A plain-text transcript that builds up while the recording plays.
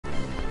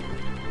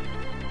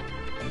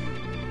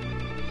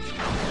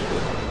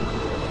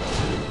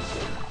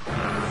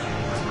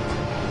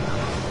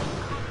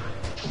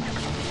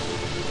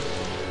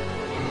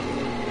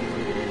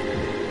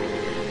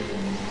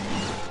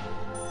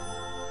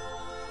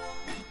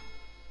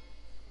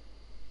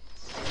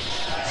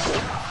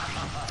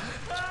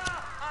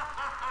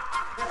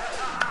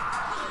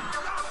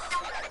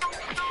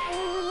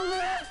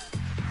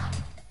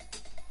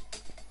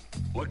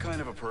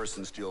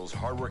person steals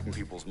hardworking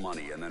people's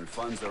money and then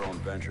funds their own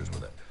ventures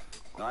with it.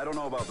 Now, I don't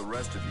know about the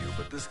rest of you,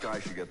 but this guy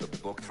should get the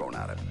book thrown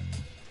at him.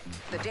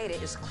 The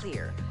data is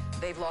clear.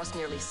 They've lost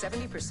nearly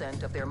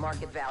 70% of their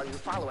market value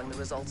following the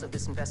results of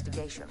this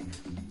investigation.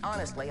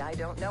 Honestly, I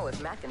don't know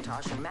if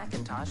Macintosh and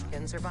Macintosh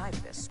can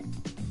survive this.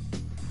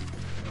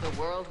 The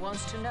world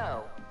wants to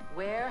know,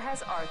 where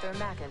has Arthur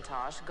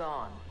Macintosh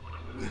gone?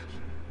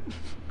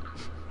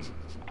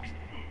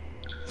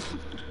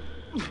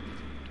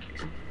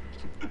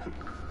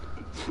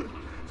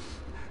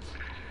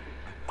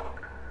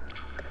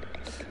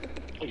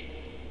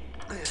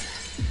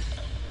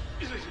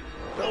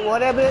 Don't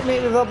worry about it,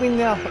 mate, we've not been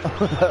there.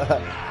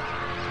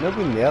 Not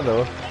been there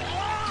though.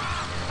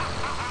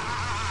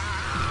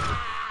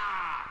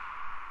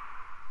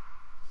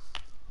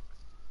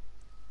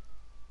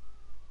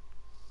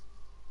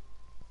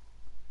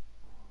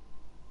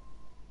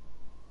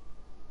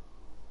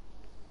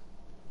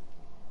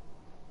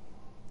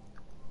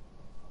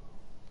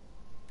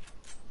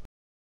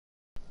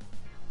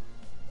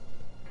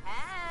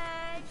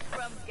 Hey,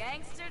 from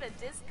gangster to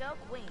disco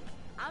queen,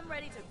 I'm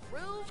ready to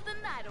groove the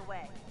night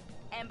away.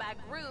 And by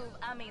groove,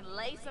 I mean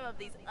lay some of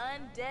these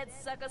undead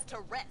suckers to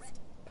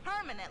rest.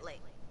 Permanently.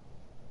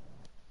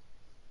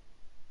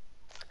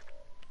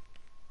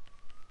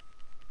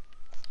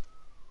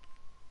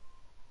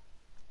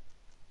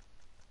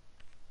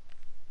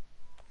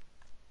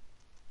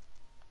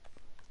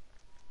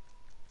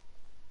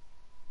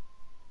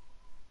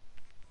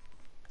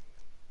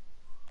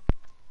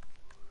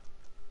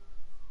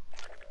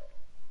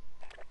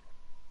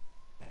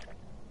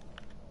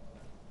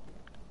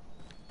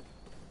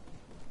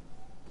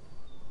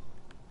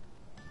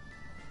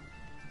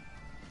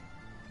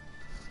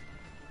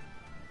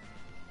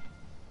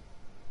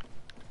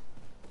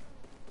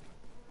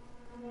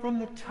 From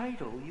the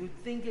title,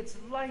 you'd think it's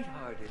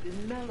lighthearted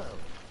and mellow.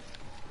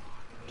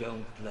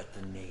 Don't let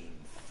the name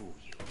fool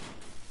you.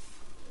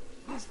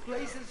 This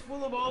place is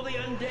full of all the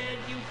undead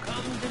you've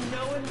come to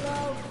know and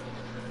love.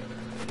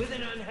 With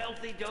an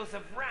unhealthy dose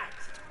of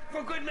rats,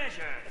 for good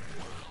measure.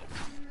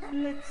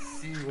 Let's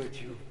see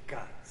what you've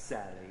got,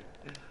 Sally.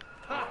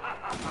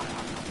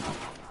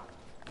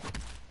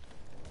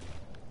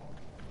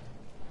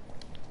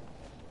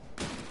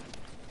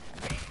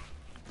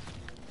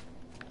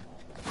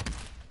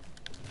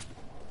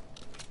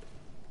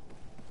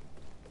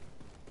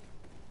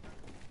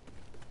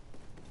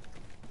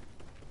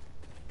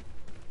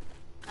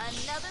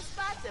 Another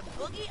spot to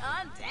boogie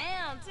on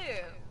down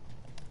to.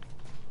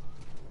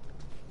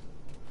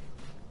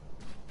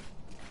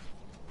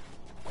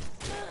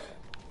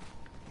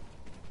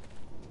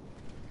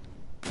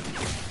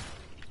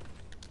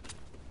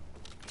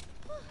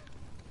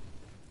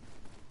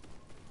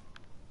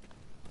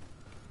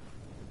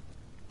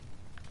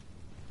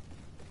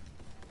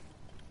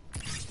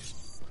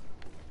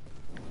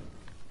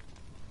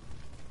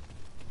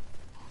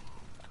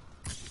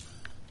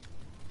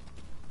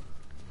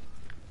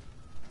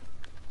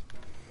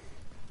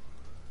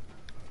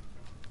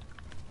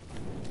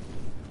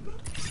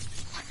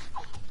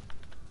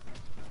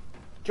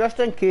 Just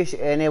in case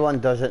anyone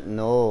doesn't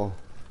know.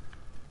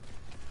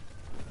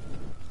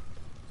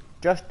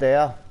 Just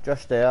there.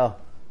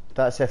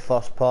 That's the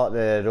first part of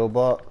the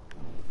robot.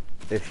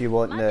 If you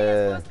want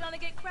the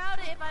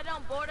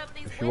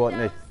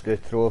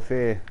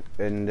trophy,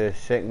 and the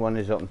second one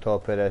is up on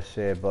top of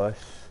this bus.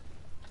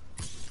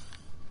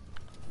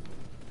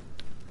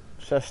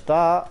 So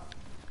start.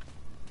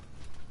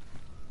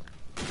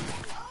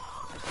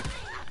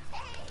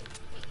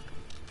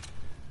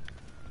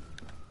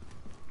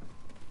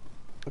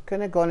 We're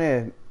kind of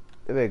gonna,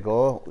 there we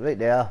go, right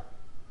there.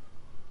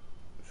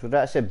 So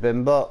that's a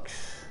boombox.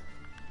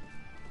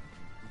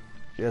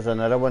 Here's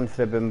another one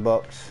for the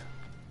boombox.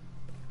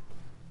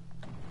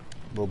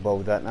 We'll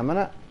build that in a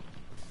minute.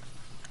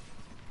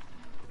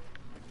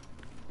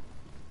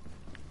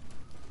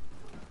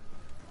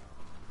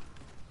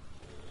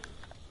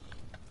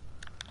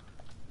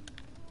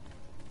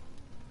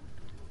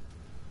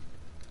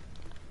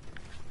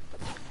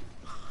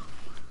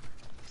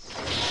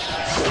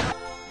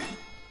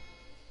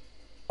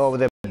 All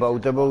the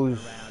buildables,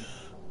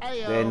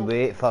 then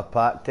wait for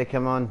Pat to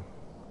come on.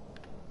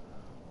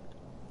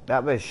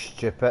 That was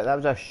stupid, that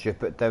was a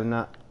stupid down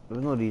that. There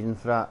was no reason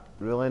for that,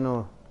 really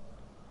no.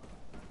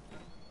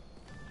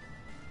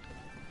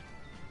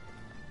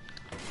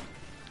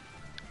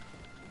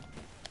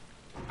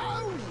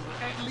 Oh,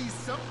 at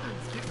least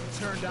something's getting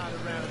turned on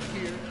around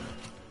here.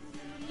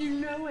 You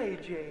know,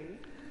 AJ,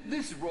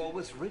 this role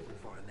was written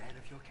for a man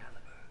of your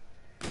caliber.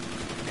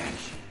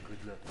 Dashing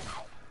good looks,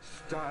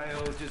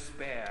 style to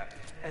spare,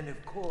 and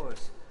of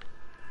course,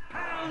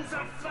 pounds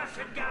of flesh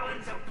and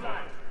gallons of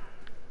blood.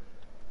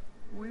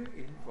 We're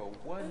in for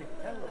one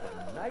hell of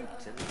a night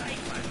tonight,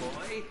 my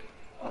boy.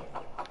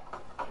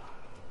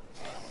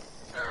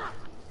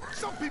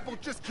 Some people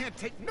just can't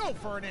take no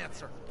for an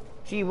answer.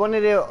 See,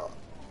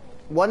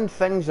 one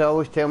things I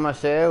always tell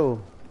myself,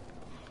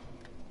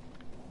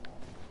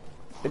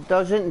 it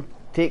doesn't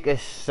take a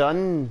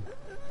sun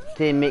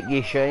to make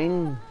you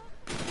shine.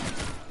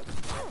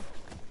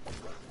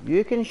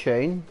 You can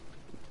shine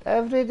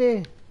every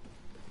day.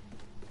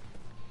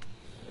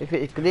 If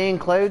it's grey and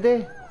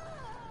cloudy,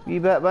 wee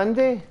bit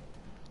windy,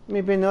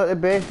 maybe not the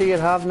best day you're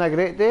having a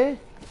great day,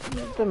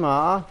 doesn't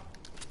matter.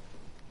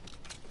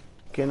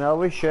 Can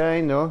always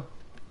shine though.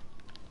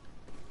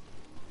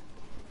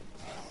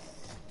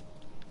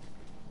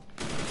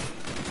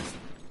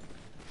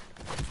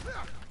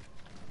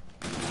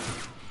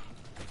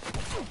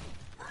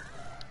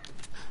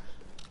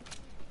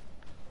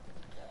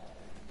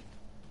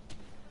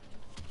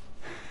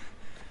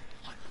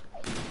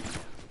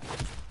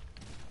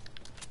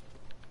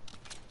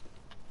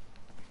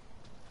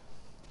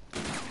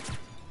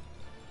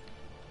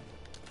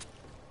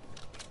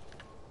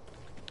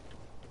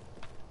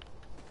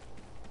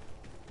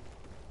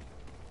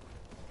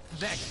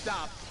 Next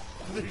stop,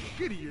 the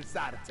shittier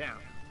side of town.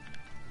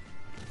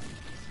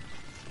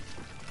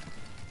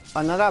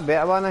 Another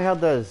better one I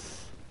heard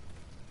is,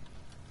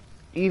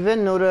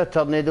 even though the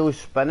tornado's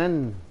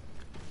spinning,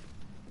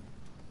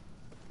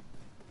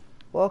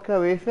 walk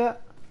away from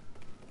it.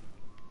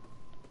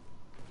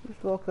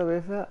 Just walk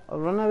away from it, or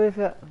run away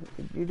from it.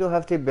 You don't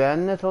have to be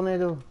in the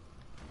tornado.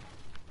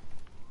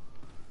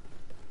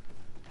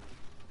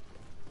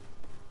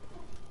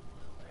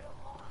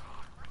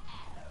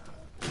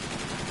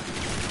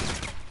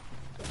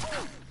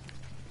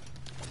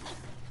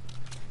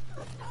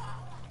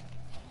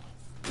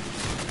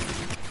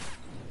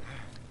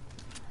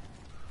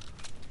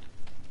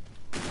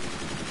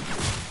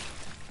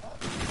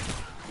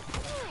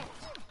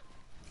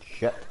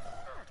 Shit.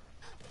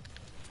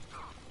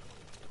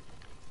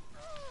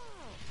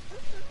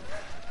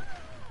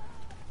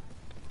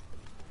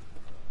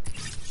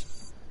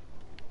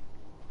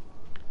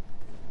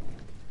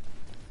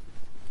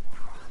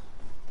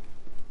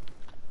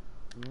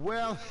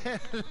 Well,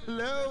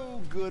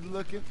 hello, good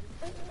looking.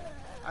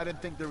 I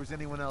didn't think there was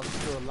anyone else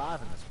still alive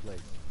in this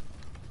place.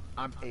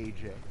 I'm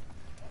AJ,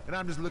 and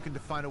I'm just looking to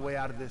find a way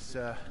out of this,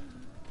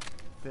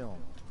 film.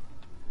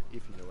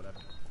 If you know what I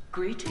mean.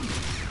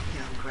 Greetings,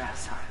 young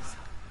grasshoppers.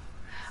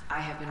 I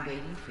have been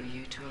waiting for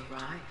you to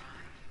arrive.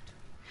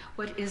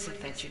 What is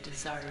it that you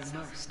desire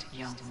most,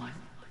 young one?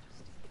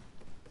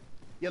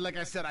 Yeah, like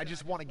I said, I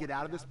just want to get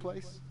out of this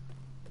place.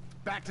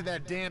 Back to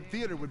that damn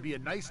theater would be a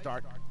nice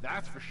start,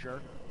 that's for sure.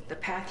 The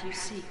path you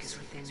seek is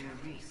within your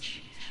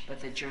reach, but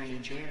the journey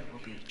there will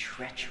be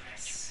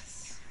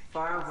treacherous.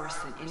 Far worse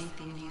than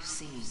anything you've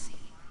seen.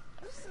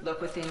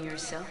 Look within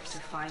yourself to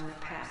find the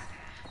path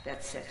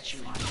that sets you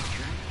on your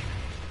journey.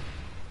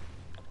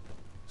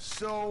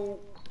 So,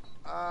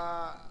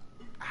 how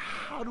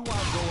do I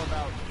go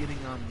about getting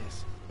on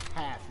this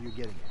path you're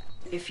getting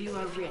at? If you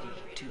are ready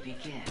to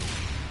begin,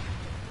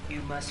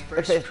 you must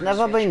first If it's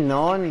never been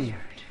known,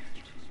 prepared.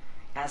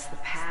 As the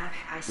path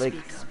I speak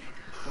of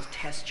will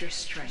test your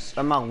strength.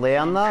 I'm a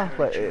learner,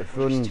 but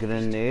throwing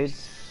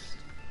grenades.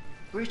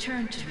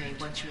 Return to me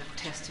once you have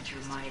tested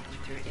your might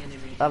with your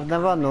enemy. I've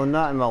never known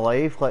that in my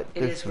life, like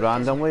It just is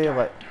randomly, within the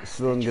like darkness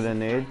throwing that you will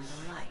grenades.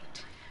 find the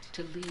light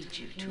to lead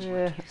you to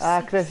Yeah, what you seek.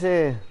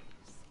 accuracy.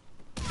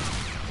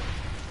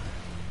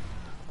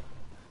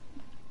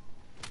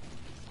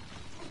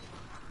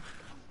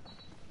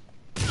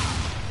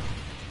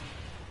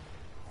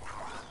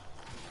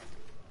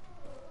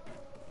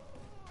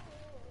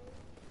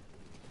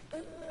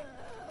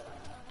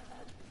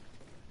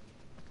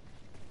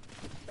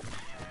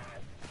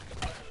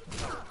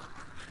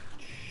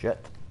 Shit.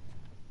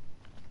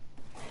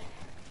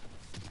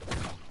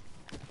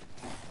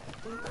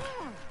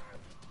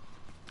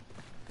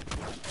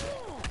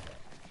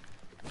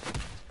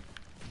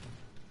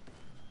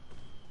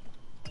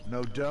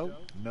 No dough,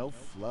 no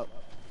flow.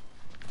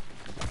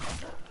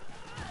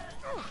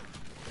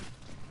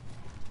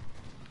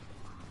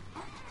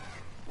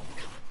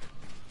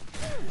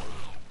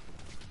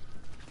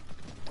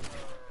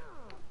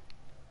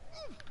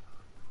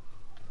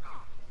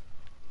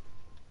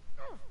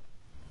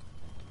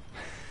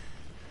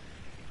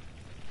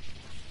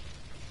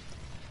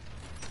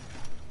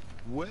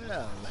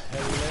 Well,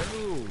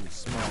 hello,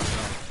 small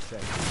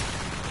section.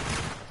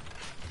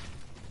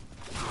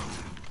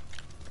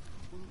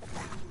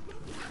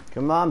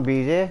 Come on,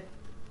 BJ.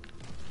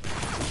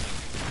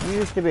 We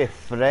used to be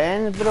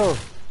friends, bro.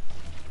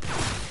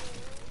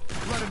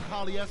 Blood and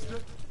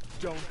polyester,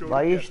 don't go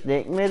Why you together.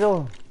 snake me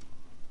though?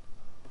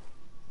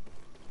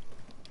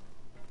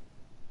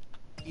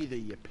 Either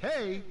you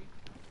pay,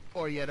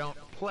 or you don't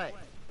play.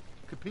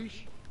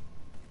 Capiche?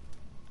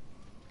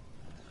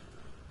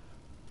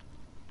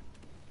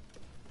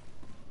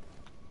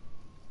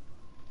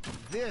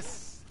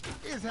 This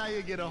is how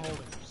you get a hold of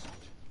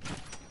yourself.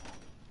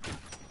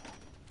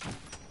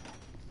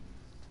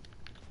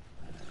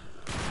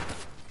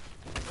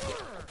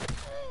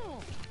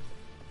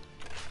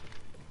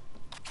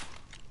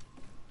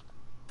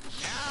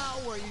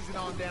 Now we're easing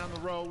on down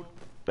the road.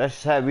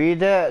 That's how we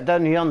do it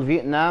down here in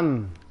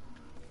Vietnam.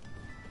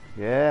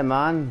 Yeah,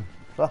 man.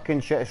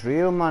 Fucking shit's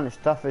real, man. It's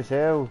tough as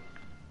hell.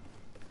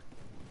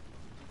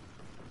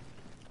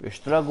 The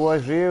struggle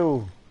is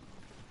real.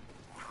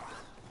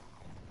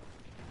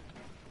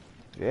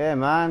 Yeah,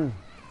 man.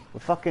 We're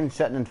fucking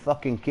sitting in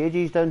fucking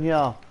cages down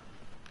here.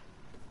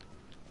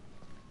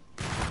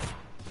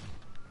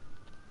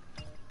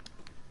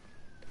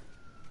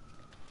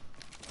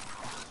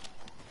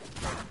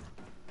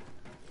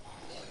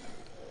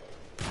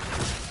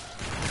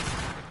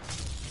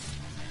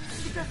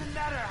 It doesn't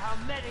matter how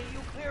many you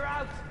clear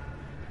out.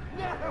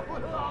 There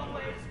will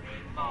always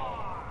be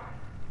more.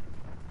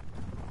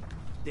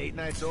 Date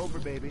night's over,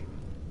 baby.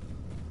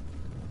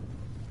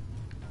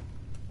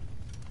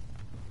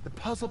 The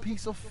puzzle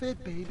piece will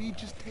fit, baby.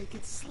 Just take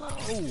it slow.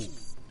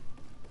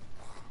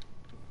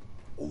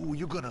 Oh,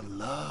 you're gonna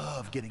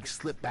love getting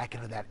slipped back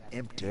into that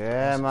empty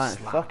Yeah, puzzle man,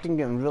 it's slot. fucking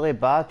getting really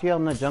bad here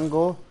in the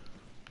jungle.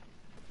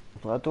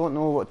 I don't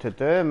know what to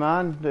do,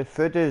 man. The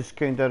food is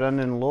kind of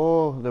running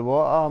low. The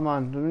water,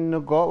 man. We've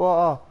not got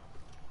water.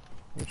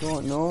 I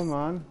don't know,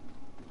 man.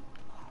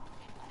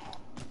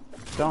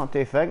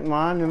 Starting to think,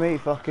 man, we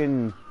might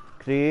fucking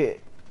create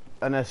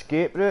an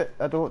escape route.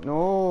 I don't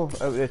know,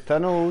 out of the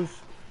tunnels.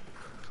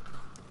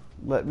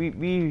 Like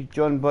we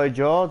John Boy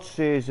George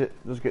says that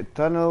there's got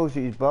tunnels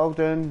that he's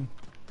building.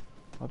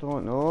 I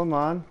don't know,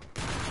 man.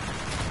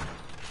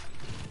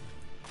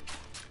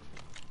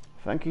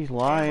 I think he's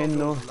lying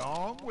though.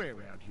 Long way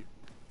around here.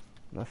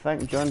 I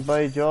think John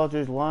Boy George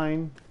is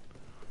lying.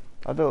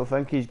 I don't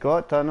think he's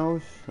got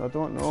tunnels. I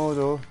don't know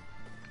though.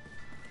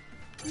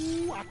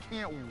 Ooh, I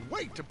can't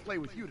wait to play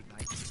with you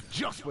tonight.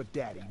 Just what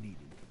Daddy needed.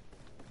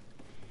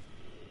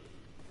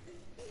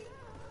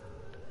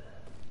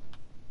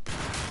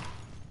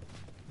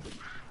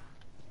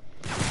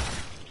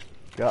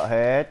 Got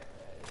head.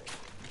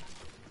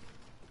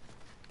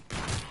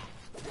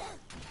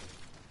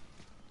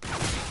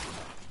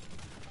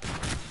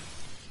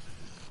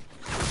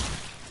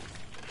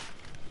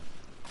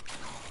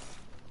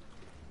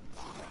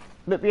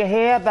 Whip your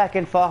hair back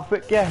and forth,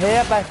 whip your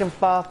hair back and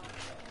forth.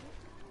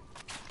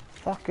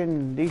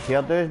 Fucking these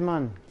hairdos,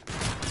 man.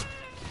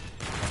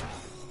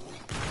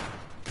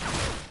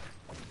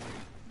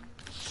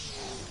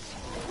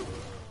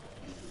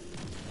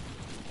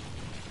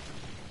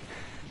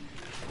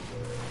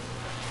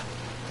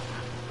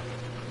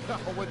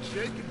 Oh, what's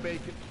shaking,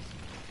 bacon?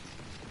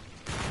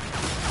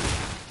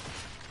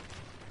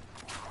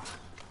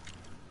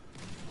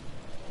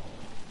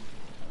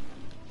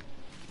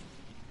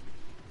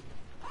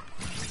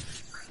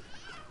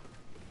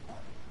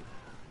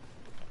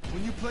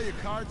 When you play your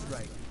cards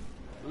right,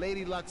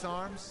 Lady Luck's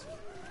arms.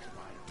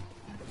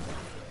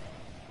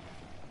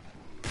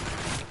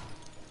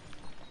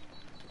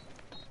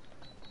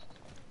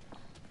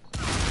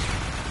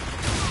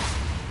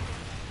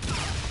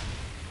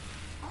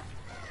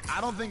 I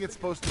don't think it's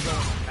supposed to go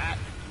that.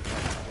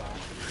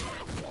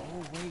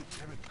 Oh wait,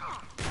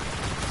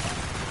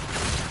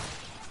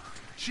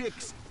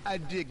 chicks, I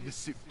dig the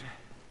suit.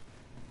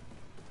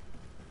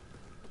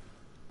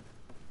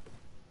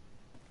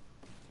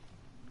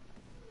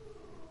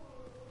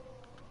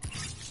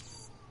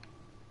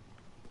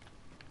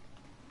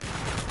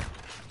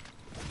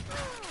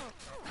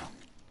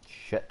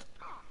 Shit.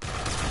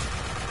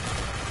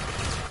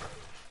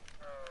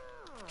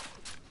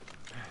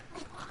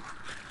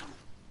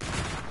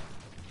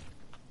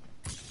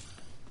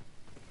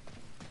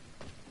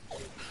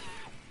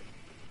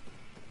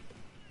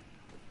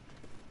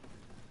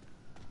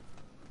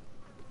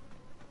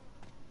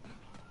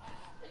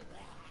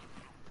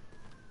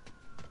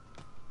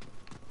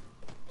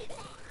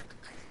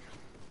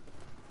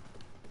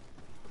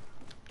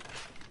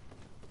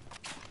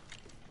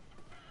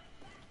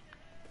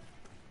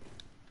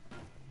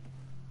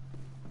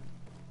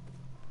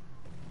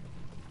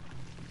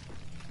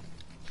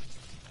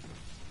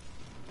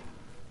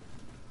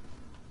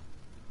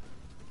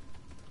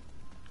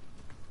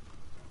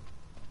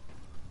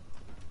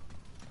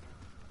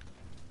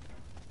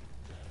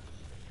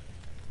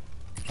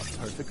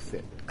 Perfect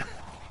fit.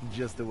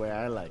 Just the way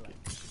I like it.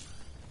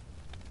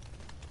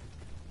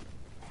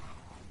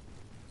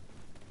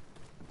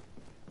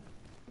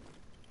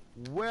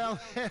 Well,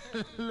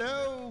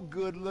 hello,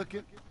 good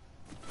looking.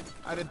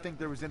 I didn't think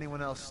there was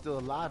anyone else still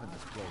alive in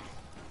this place.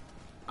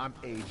 I'm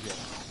AJ,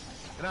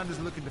 and I'm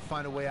just looking to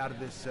find a way out of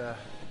this,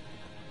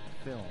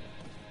 film.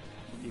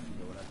 If you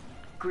know what I mean.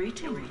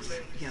 Greetings,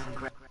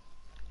 young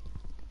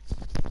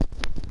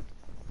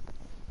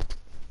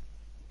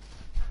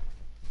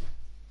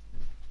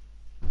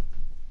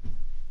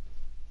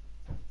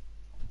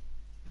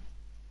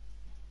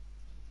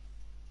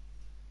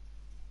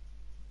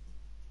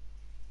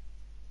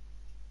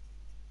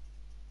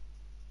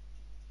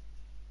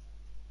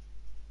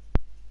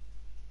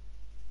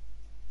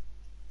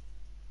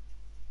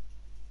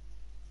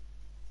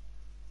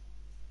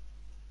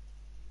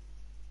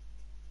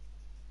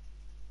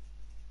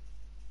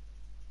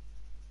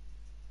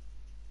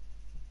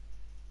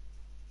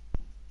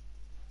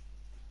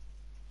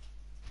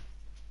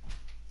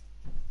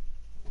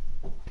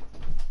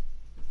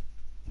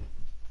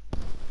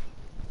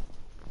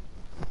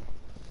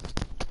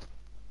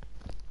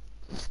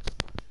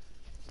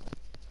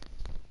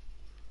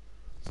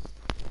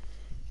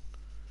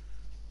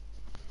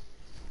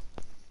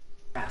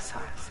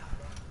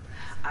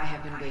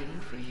I've been waiting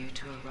for you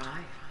to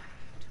arrive.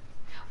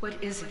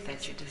 What is it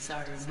that you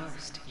desire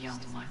most, young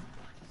one?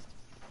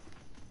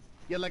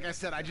 Yeah, like I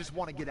said, I just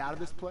want to get out of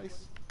this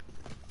place.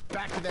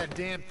 Back to that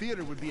damn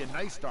theater would be a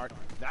nice start,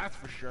 that's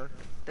for sure.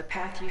 The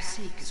path you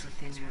seek is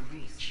within your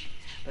reach,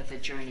 but the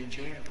journey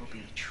there will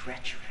be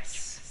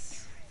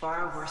treacherous.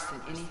 Far worse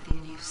than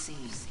anything you've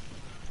seen.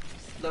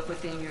 Look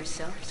within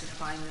yourself to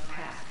find the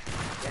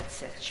path that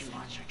sets you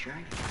on your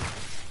journey.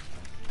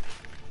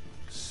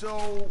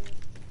 So,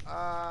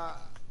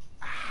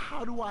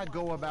 how do I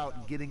go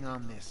about getting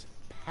on this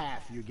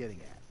path you're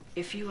getting at?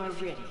 If you are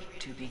ready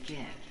to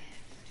begin,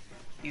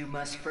 you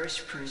must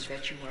first prove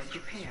that you are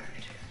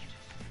prepared.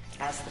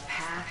 As the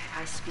path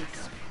I speak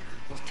of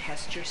will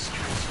test your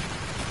strength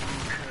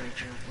and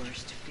encourage your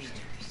worst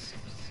fears.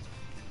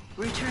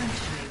 Return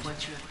to me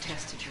once you have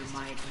tested your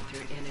might with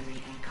your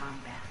enemy in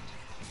combat.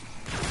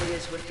 It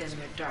is within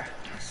their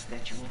darkness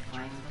that you will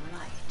find the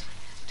light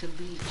to lead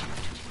you to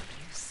what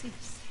you seek.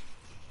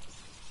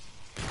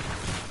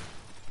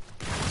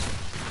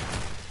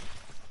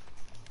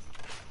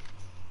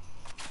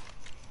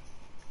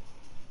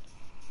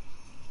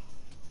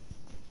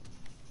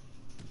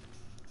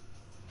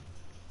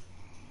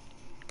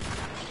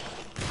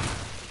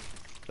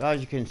 As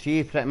you can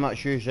see, pretty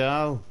much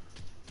usual.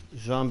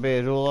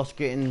 Zombie roller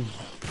skating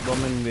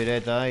woman with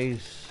red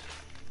eyes.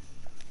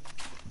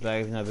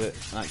 Driving about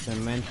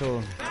acting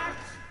mental.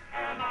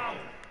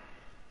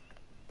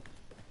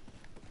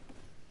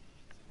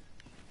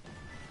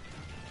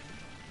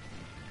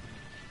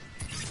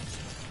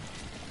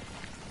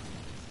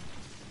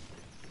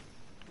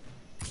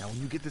 Now when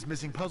you get this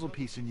missing puzzle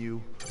piece in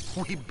you,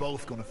 we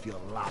both gonna feel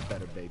a lot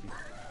better, baby.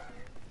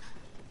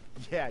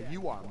 Yeah,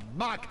 you are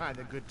my kind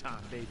of good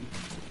time, baby.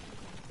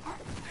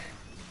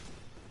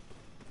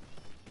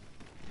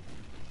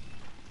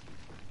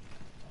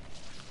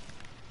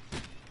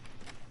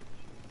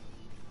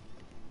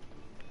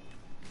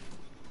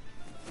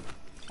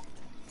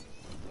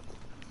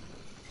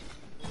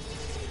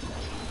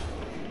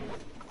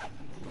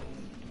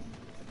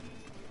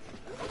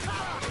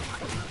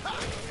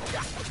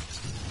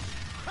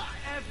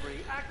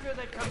 Every actor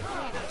that comes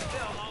through this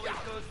film always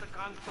goes to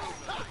Kung Fu.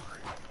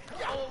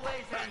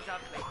 Always ends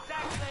up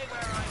exactly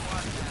where I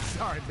want them.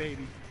 Sorry,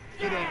 baby.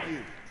 It ain't you.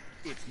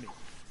 It's me.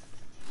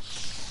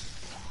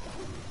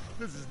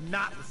 This is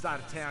not the side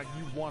of town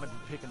you want to be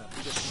picking up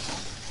shit.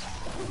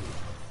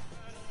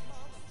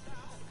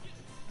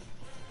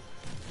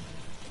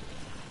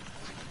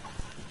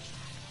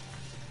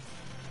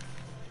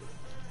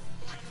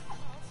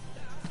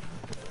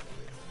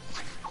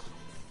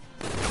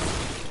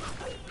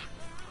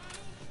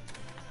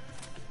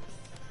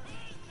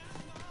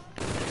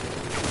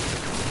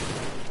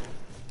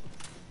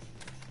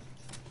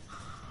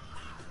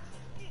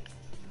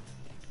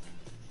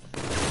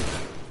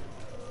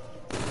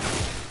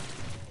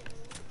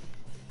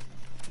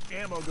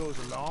 Ammo goes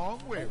a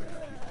long way around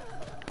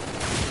here.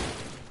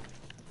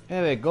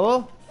 Here we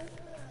go.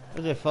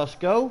 There's the first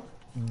go.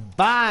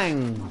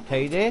 Bang!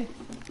 Tidy.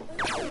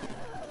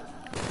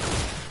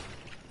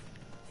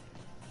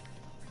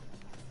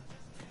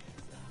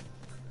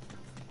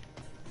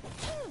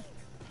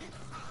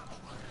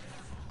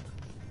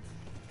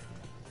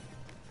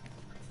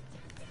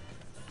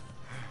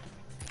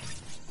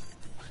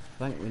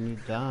 I think we need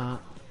that.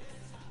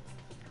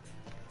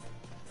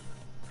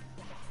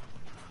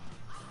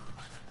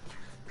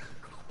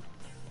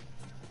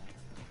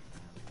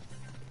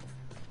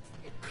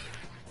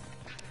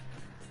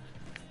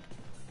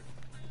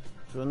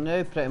 So we're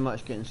now pretty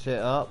much getting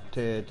set up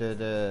to do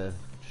the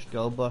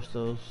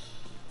skullbusters.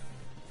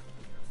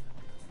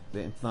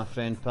 Waiting for my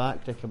friend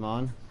Pac to come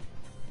on.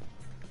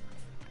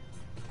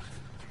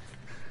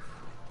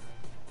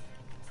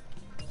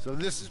 So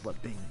this is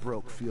what being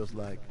broke feels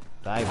like.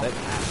 Dive it.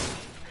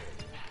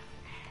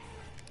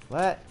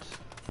 What?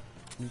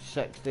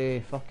 60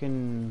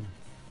 fucking...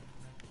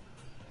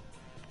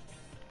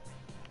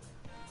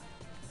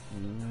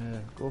 Yeah,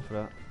 go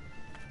for it.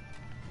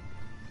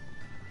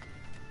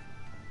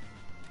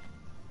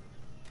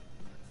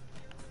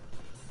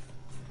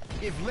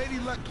 If Lady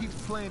Luck keeps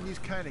playing these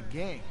kind of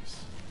games,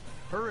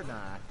 her and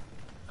I,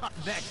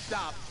 next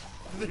stop,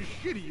 the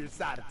shittier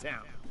side of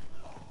town.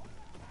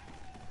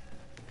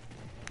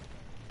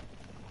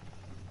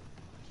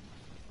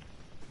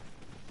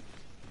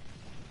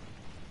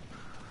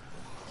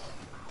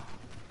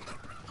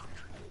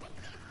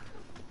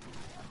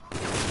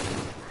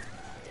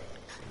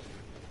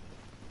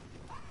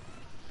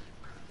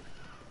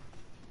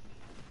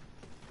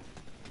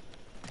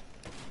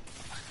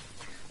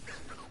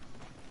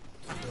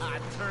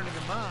 Turning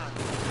them on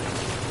is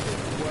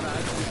what I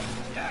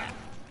do. Yeah.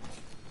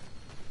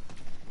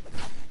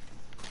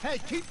 Hey,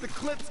 keep the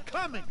clips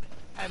coming,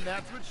 and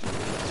that's what she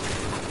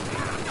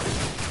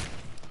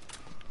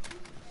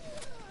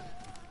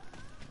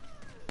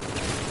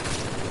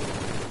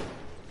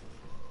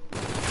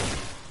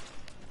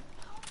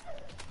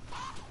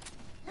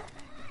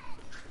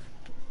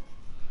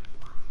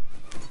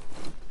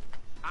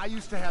I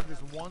used to have this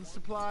one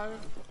supplier.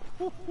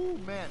 Woo,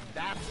 man,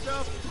 that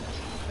stuff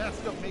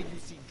made you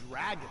see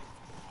dragon.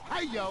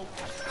 Hey, yo!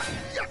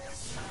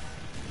 Yes!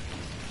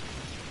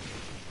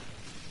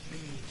 Be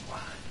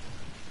one.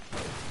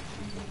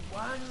 Be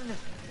one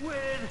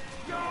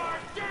with your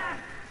death!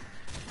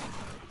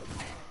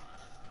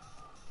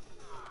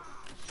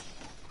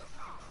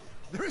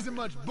 There isn't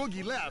much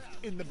boogie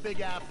left in the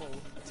Big Apple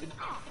tonight.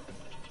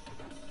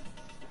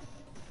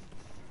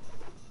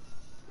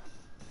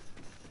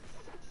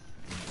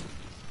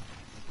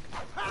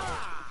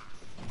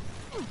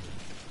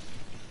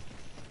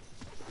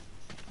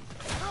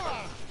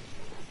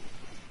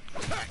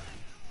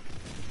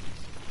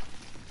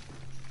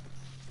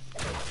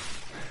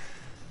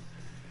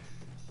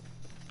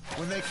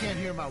 When they can't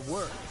hear my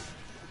words,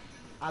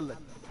 I let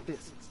the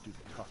fists do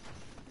the talking.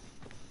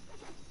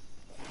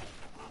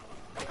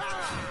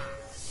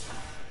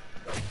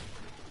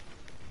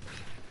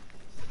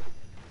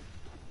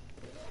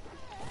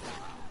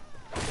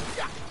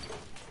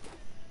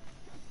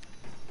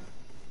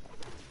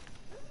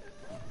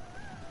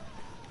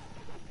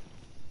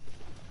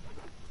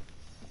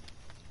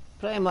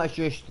 Pretty much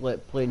just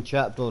like playing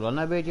chapter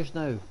runaway just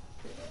now.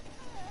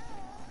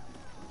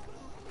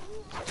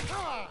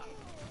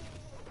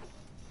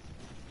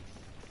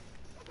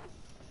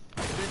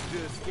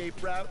 Ninja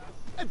escape route,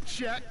 a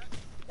check.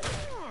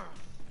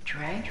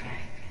 Dragon,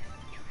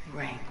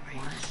 rank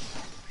 1.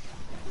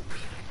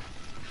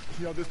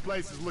 You know, this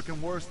place is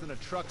looking worse than a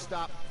truck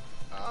stop.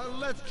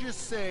 Let's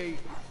just say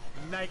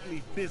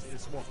nightly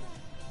businesswoman.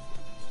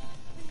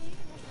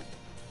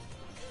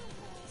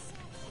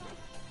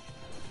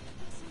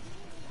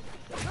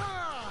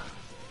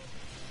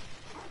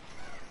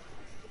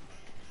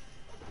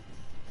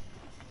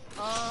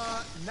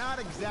 Not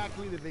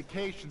exactly the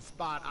vacation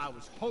spot I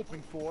was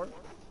hoping for.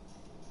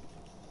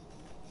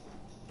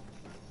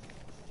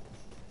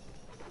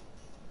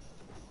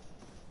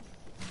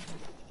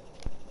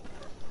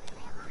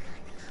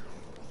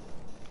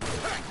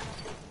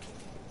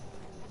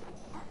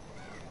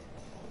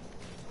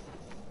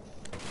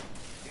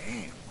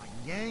 Damn, my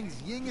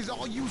Yang's Ying is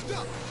all used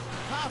up.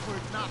 Copper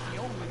is not the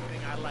only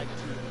thing I like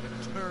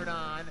to turn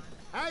on.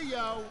 Hey,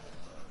 yo!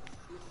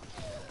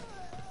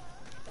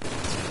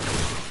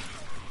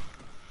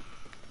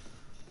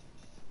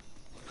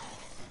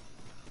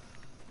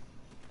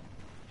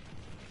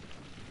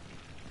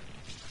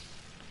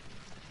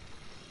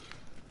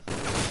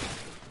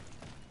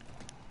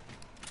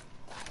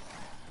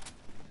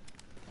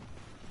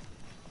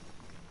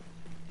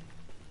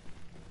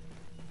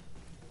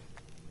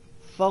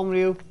 Phone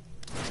reel.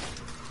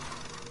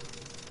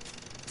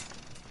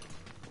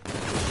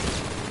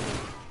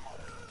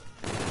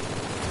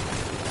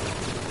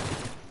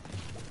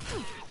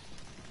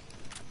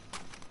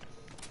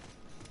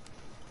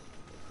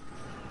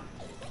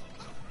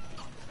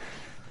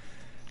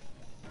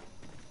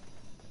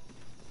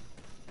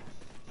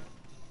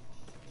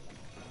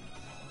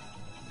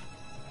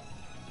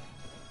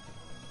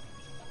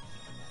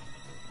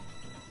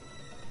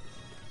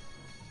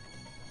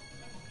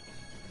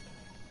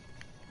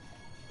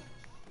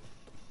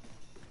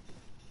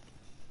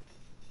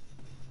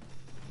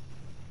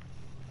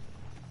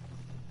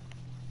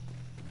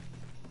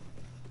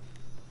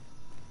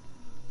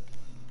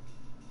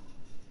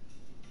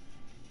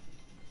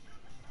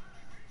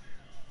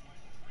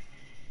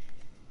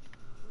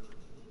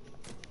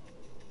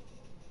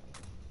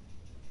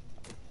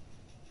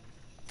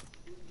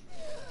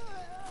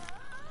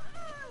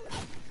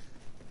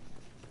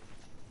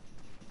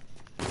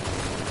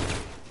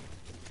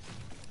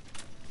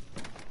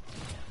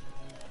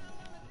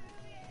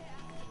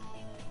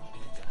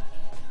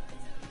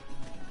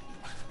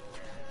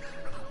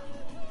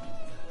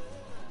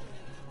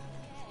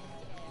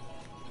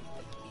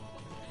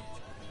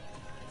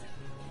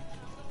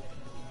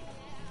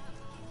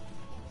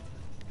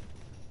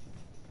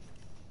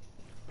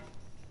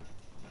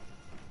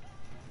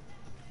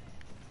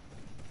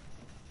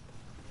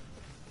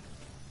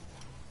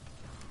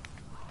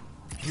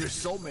 Your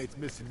soulmate's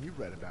missing you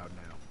right about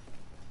now.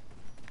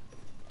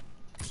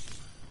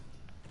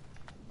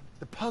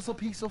 The puzzle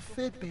piece will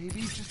fit,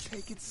 baby. Just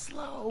take it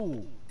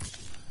slow.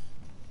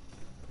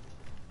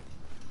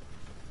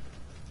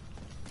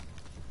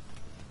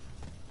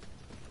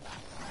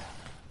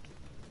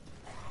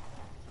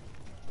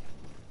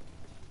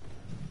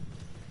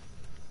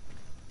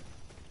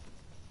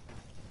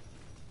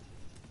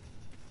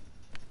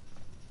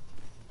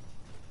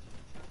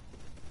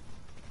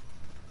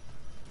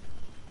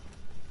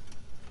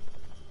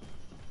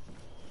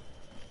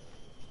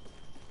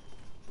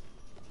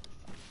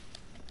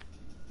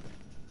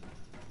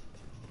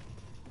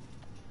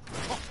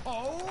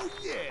 Oh,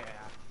 yeah!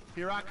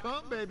 Here I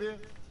come, baby.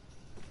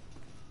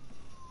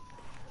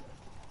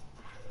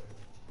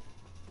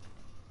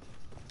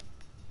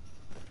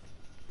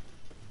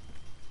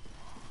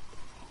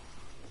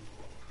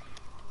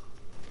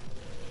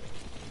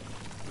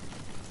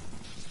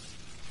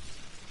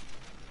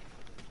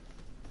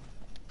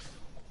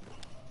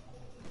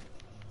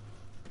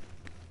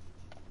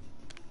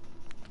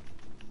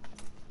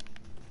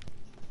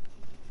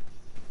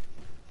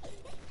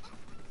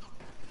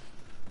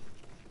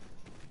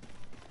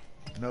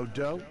 No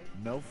dough,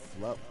 no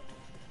flow.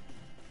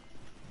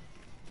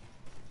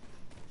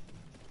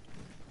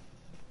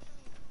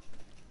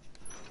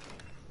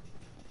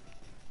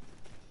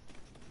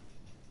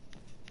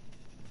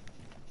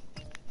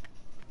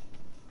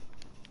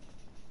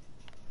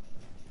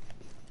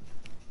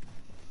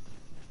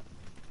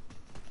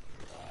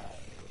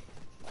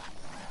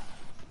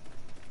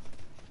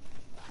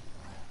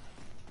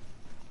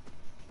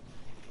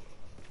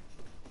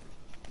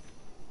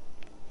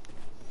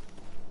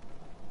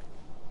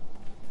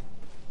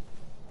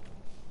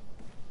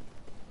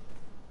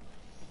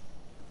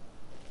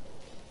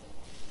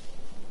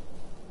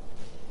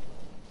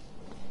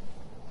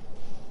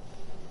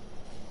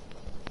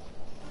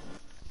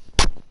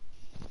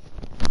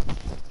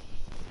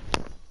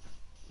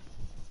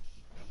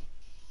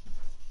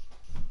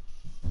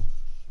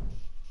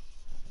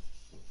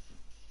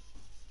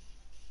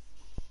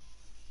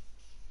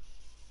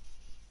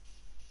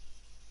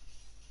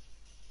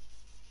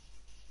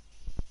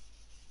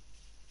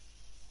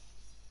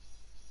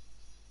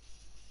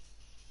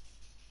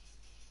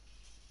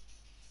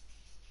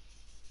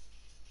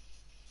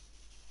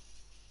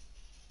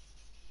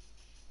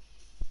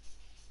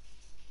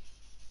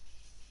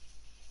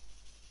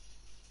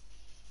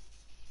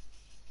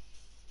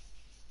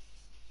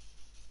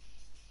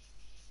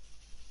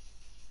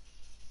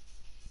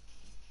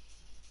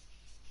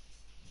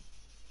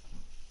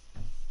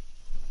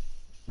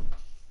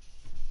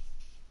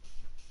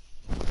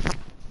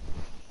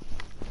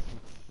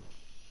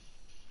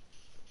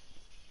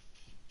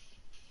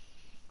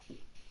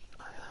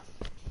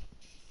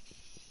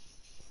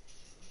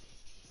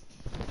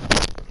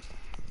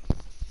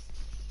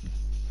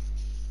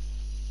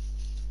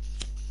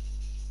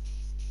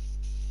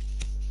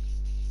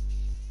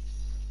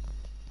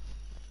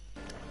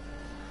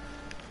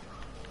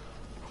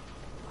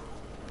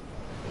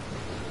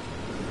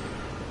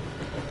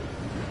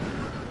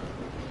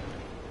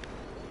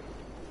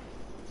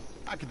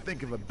 I can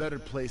think of a better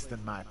place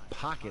than my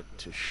pocket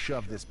to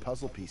shove this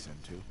puzzle piece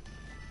into.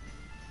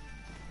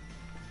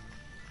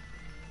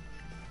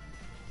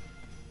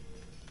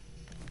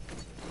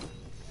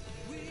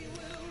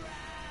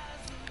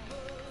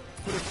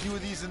 Put a few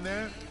of these in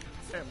there,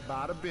 and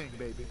bada bing,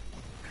 baby.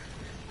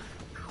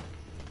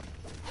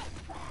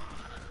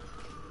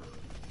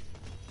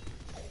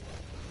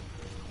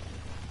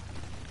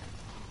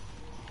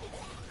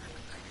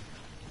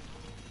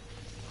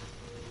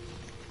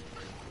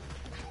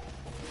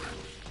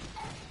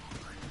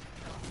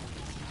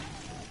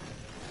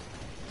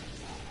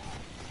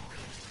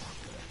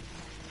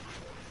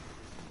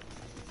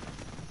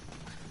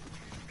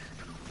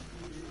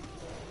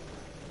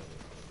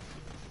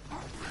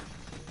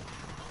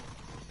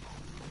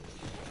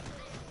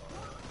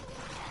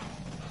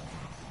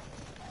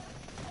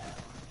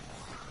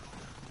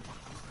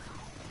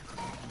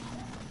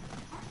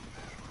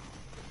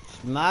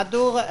 Mad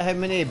though, like how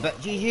many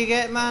bitches you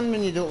get, man,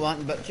 when you don't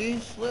want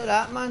bitches. Look at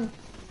that, man.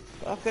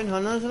 Fucking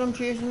hunters are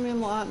chasing me.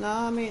 I'm like,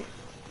 nah, mate.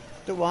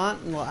 Don't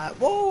want. And like,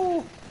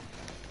 whoa!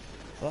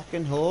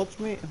 Fucking hordes,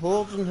 mate.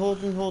 Hordes and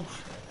hordes and hordes.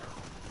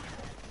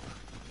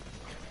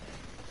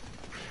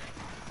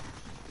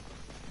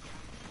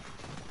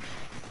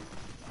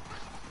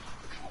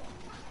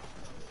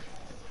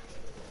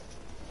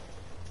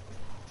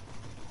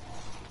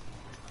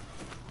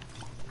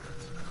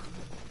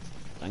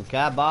 Think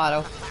I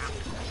bottle.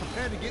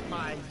 Prepare to get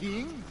my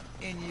yin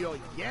in your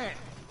yang.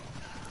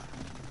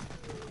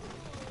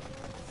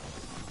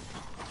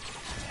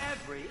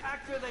 Every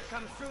actor that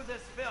comes through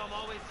this film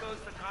always goes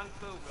the Kung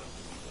Fu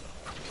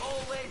route.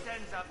 Always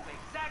ends up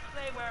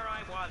exactly where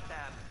I want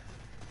them.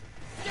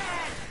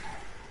 Dead!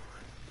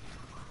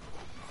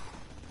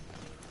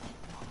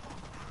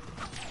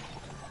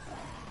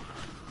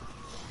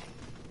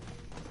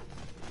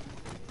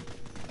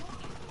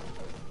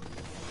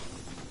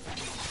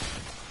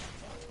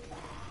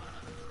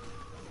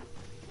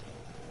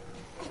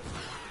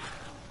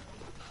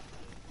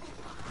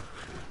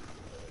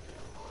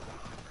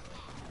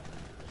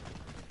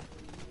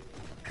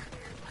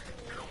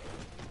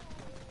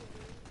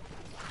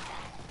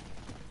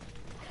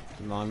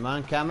 Come on,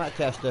 man, come at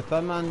test it,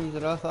 man.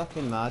 You're all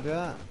fucking mad with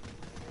it.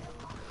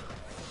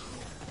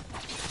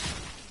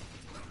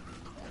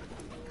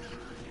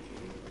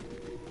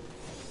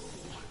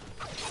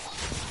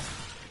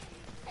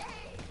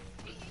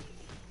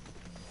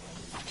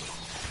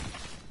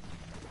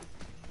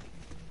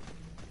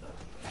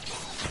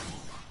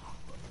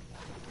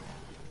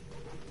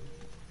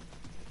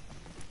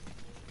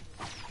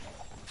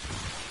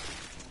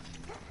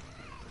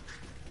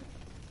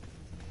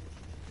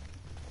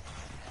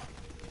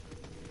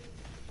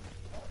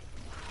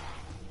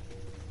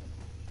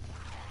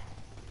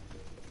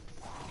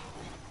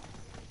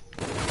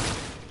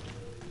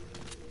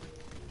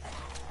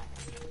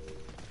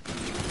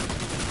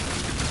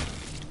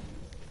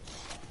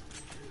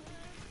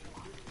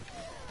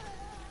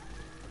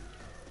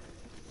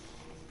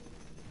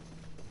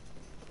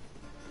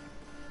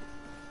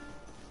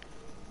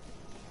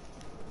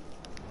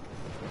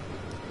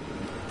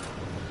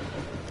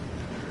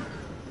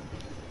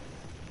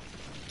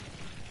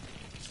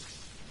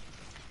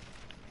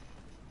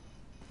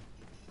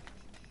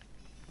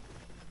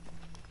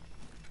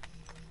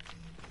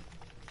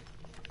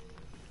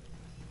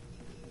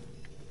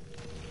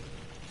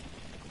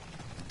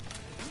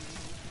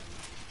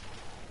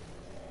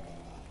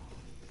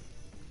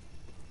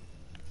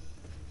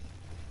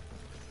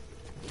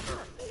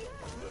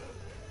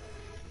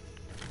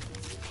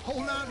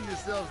 Hold on to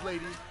yourselves,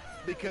 ladies,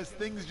 because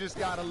things just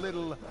got a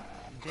little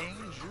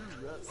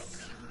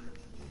dangerous.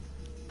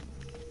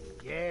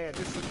 Yeah,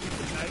 this will keep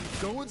the night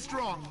going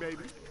strong,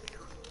 baby.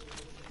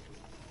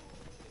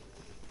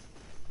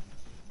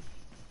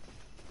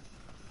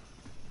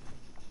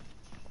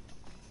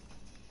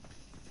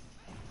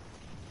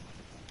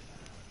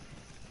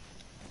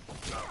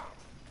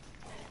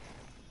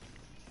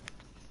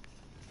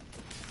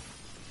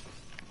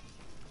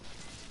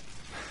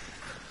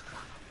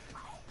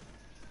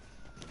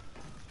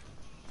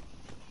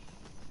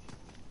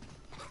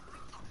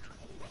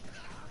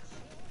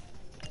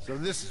 So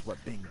this is what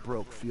being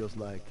broke feels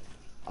like.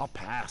 I'll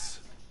pass.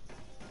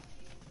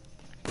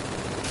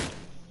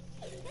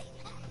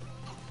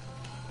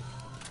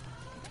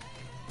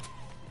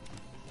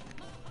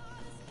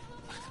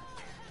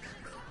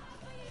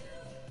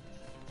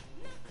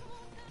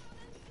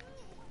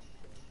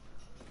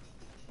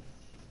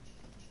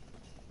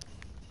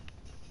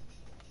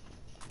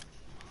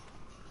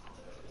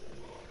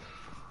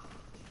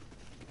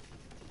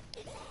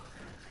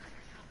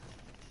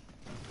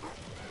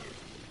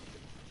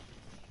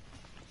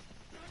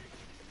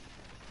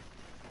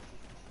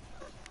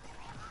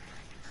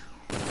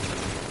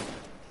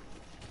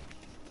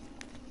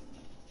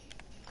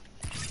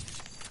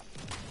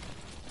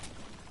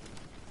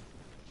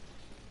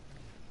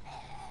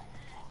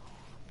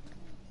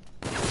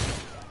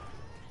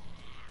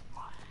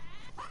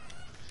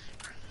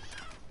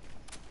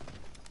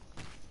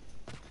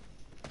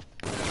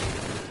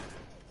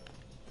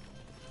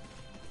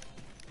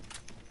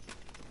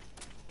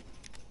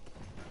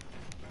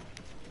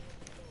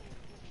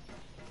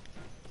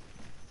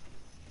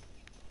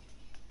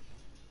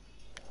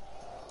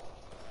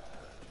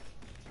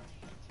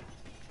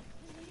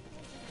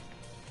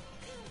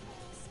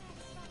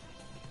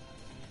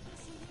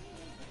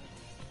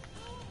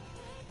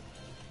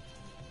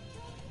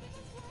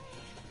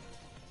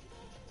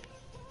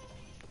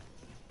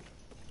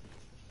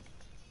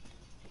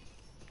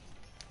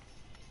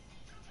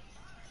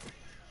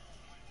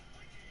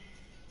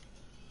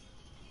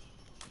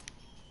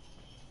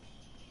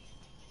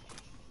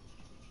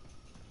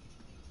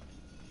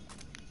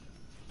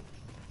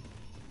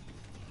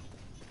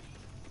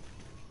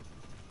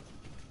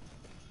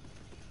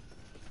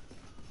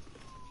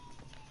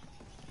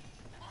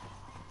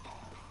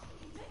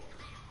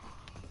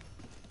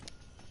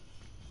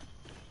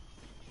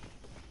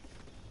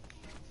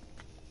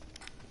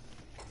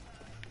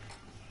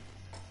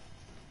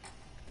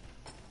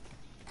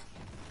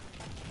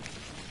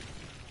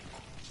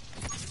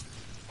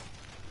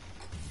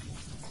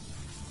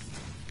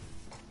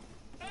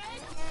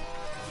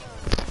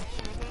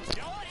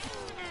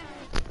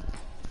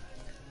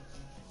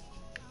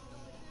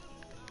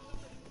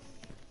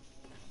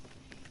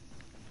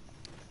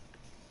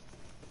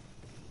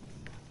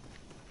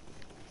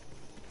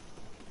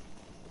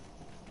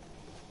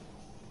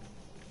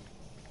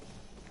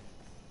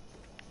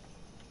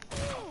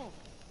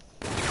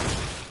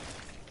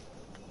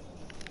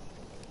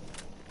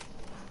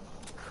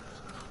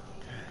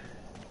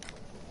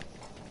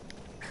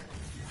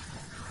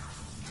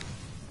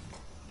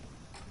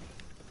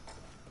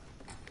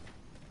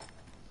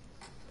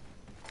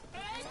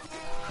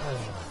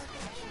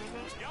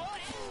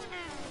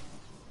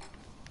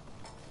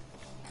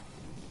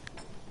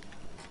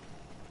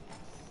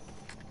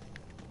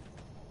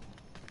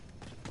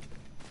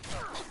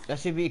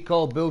 This would be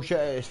called bullshit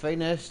at its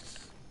finest.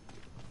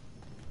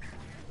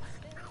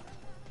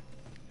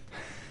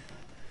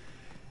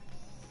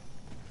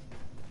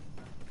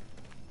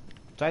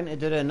 Trying to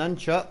do the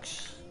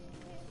nunchucks,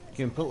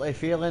 completely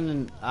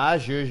failing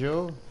as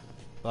usual,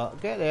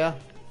 but get there.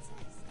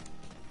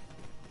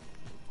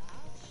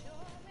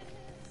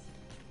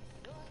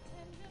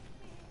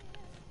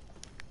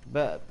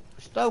 But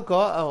still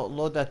got a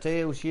load of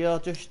tails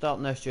here, just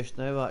starting this just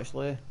now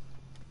actually.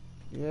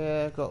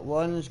 Yeah, got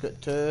ones, got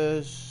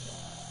twos.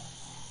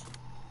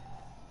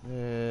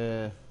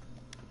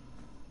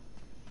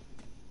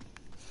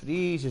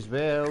 Threes as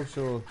well,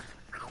 so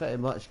pretty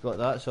much got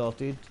that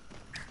sorted.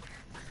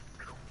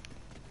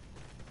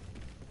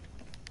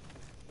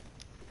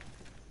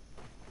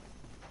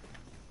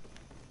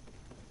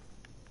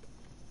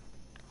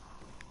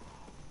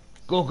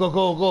 Go, go,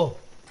 go, go!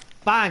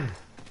 Bang!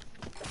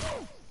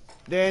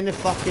 Then the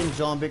fucking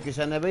zombie goes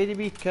in the way, the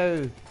wee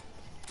cow.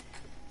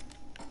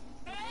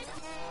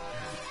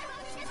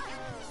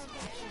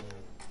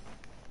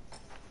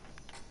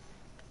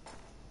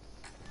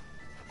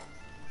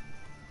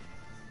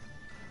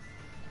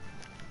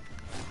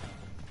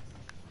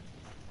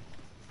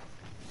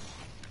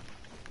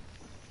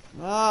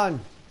 On!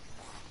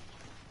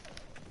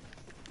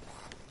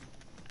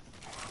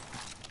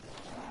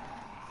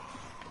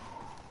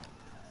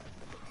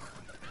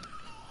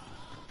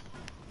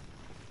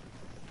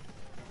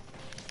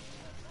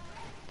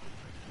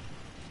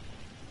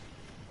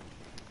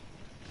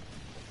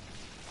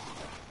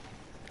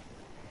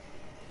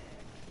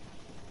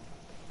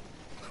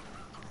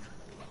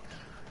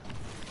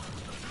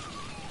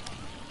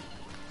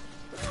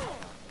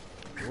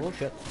 Oh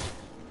shit.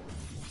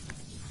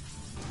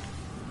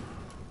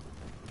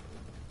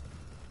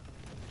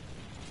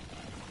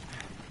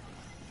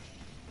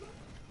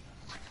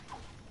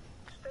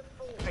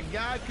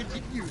 guy could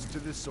get used to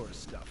this sort of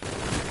stuff.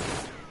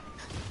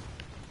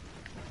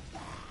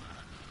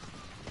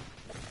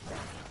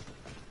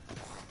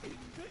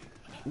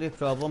 No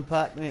problem,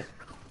 Pac, mate.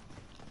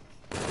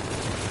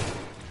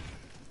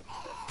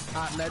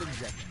 Hot lead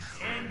injection.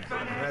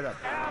 Right up.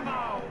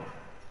 Ammo!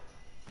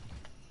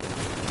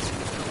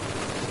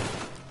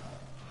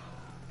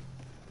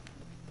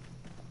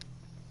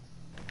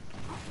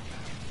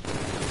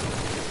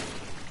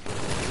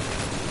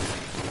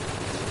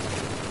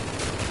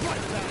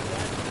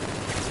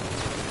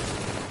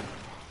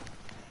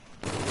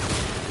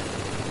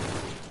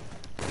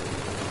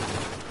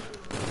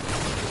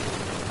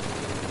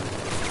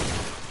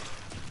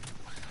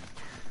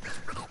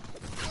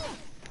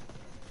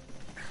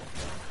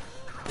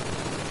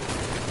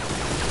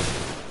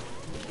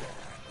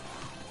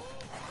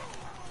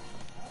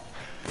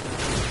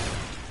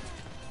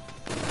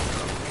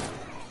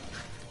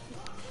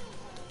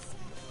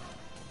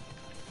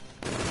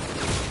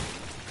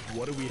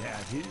 What do we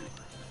have here?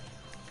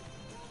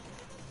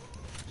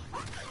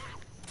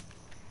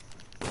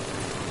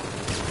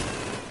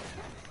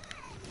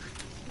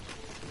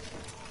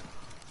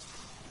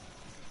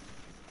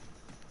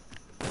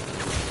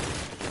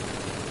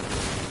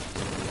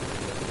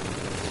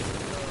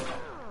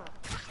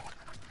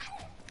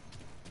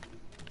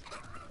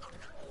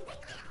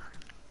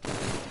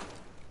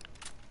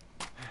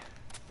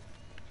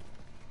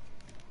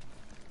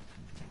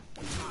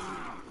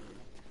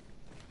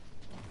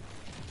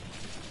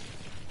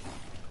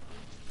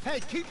 Hey,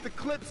 keep the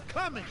clips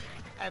coming!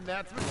 And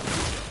that's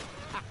what...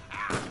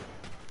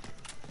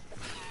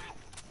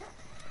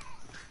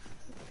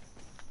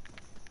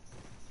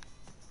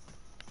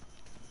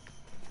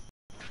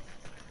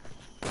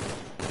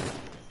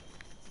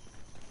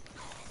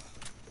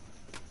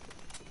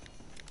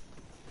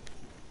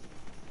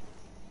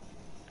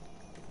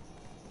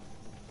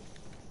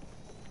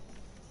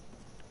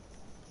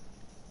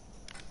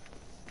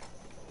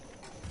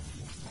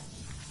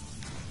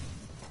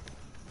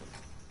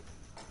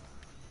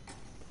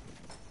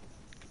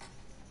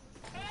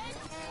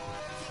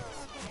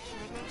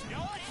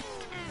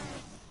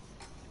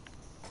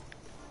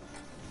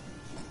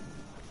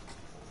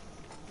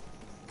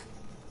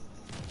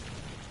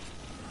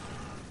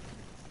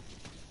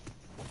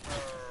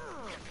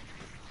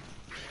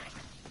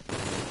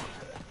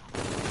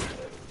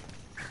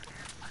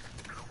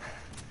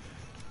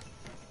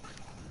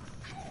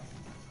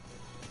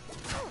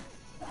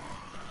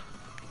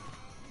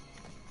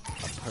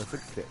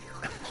 Perfect fit.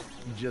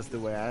 Just the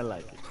way I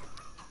like it.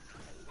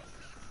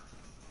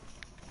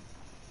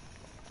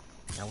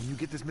 Now when you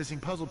get this missing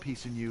puzzle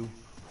piece in you,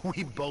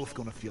 we both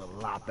gonna feel a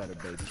lot better,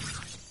 baby.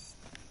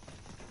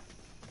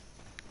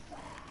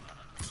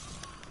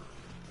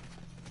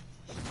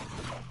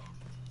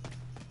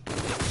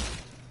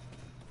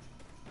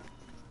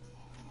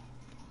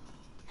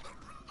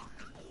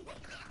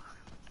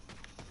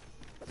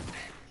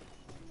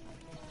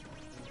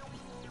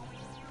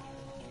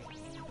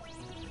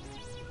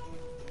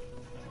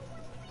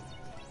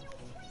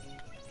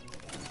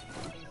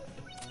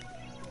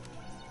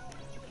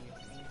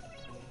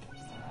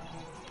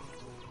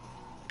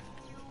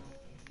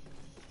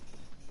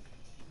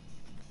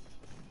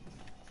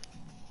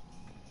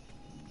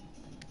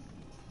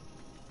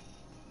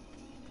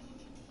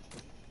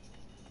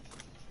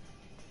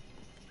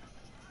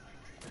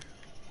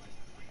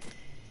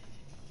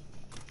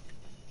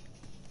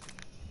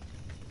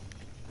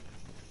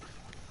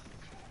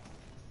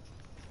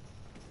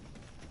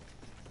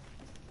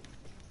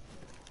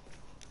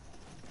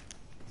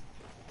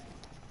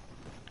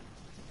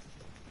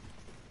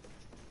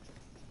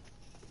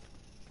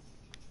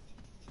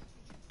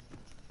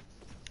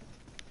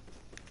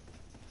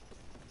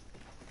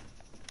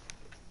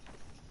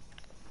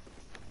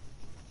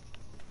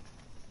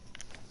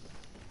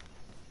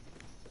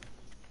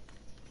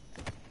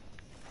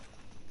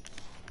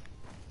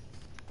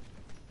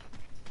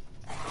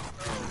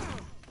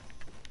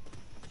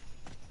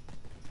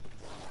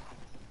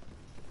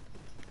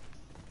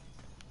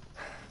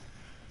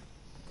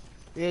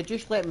 Yeah,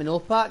 just let me know,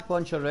 Pac,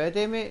 once you're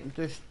ready, mate.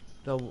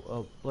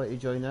 I'll let you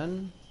join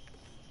in.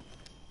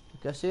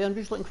 Like I say, I'm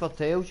just looking for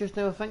tails just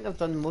now. I think I've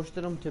done most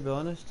of them, to be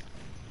honest.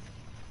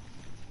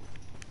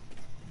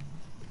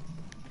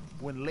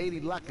 When Lady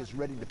Luck is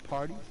ready to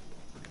party,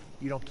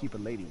 you don't keep a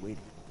lady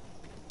waiting.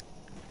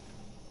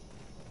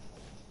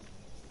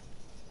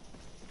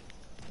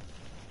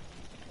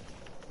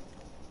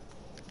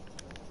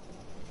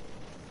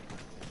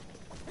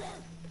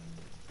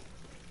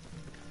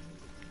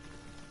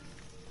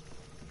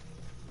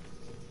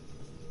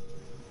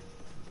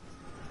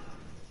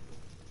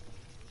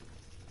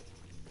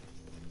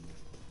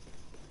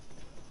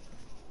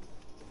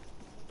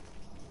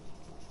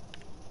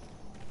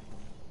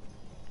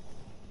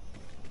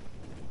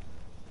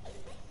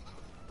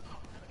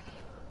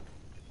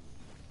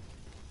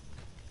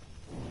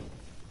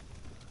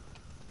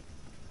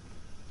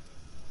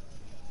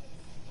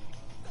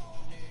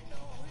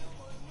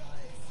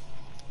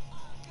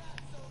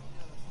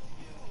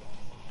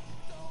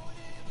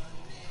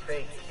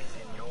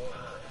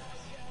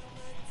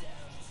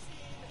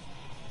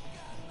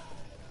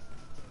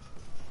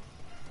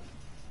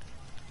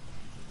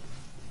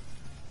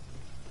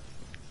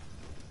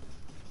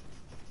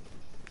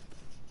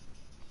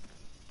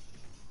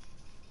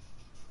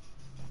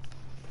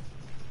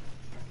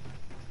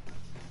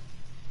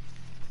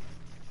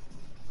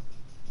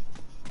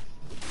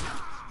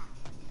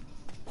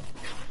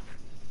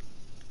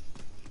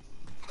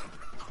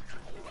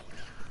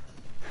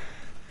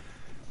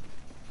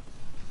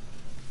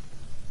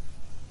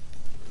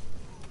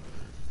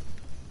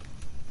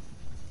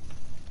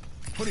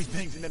 putting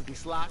things in empty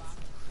slots,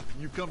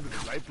 you come to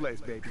the right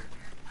place, baby.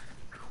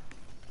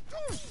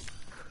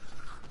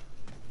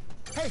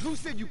 Hey, who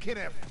said you can't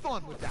have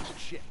fun without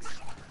chicks?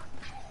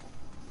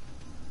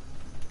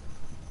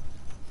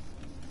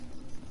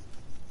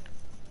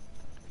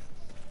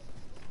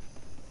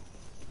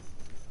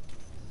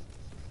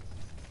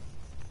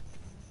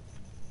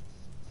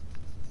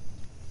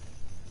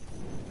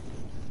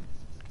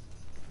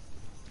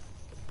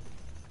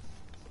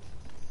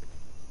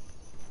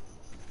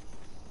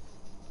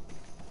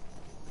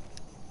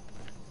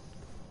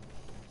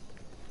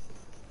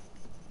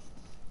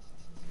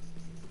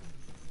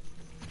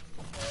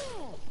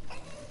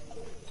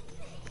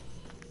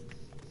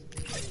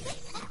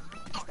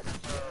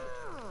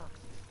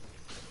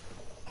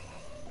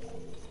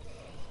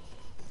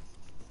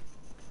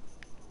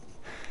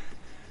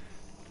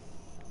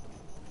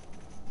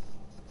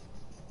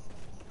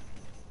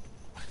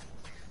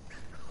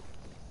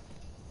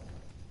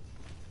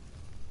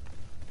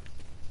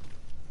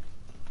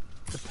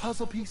 The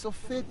puzzle piece will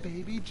fit,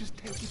 baby. Just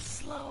take it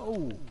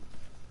slow.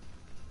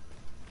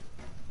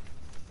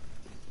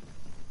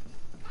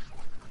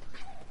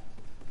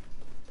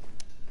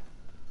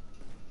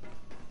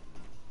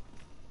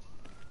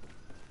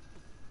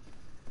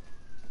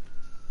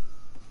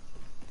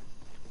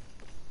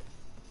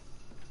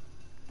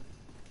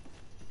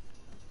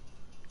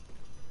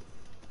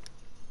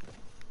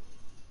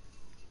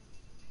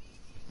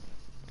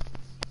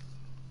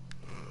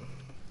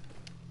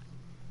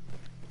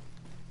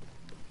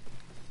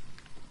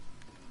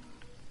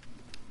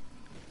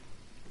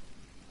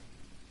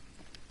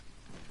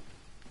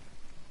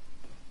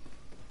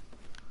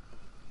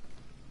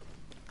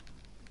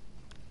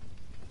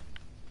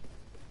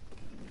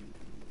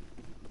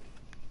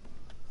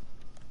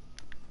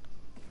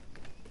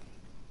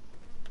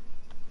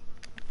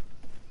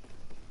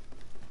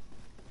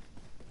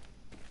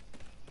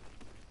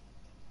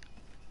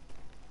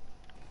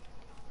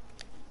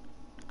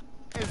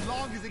 As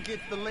long as it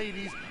gets the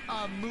ladies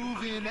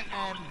moving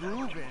and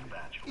grooving,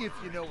 if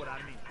you know what I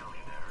mean.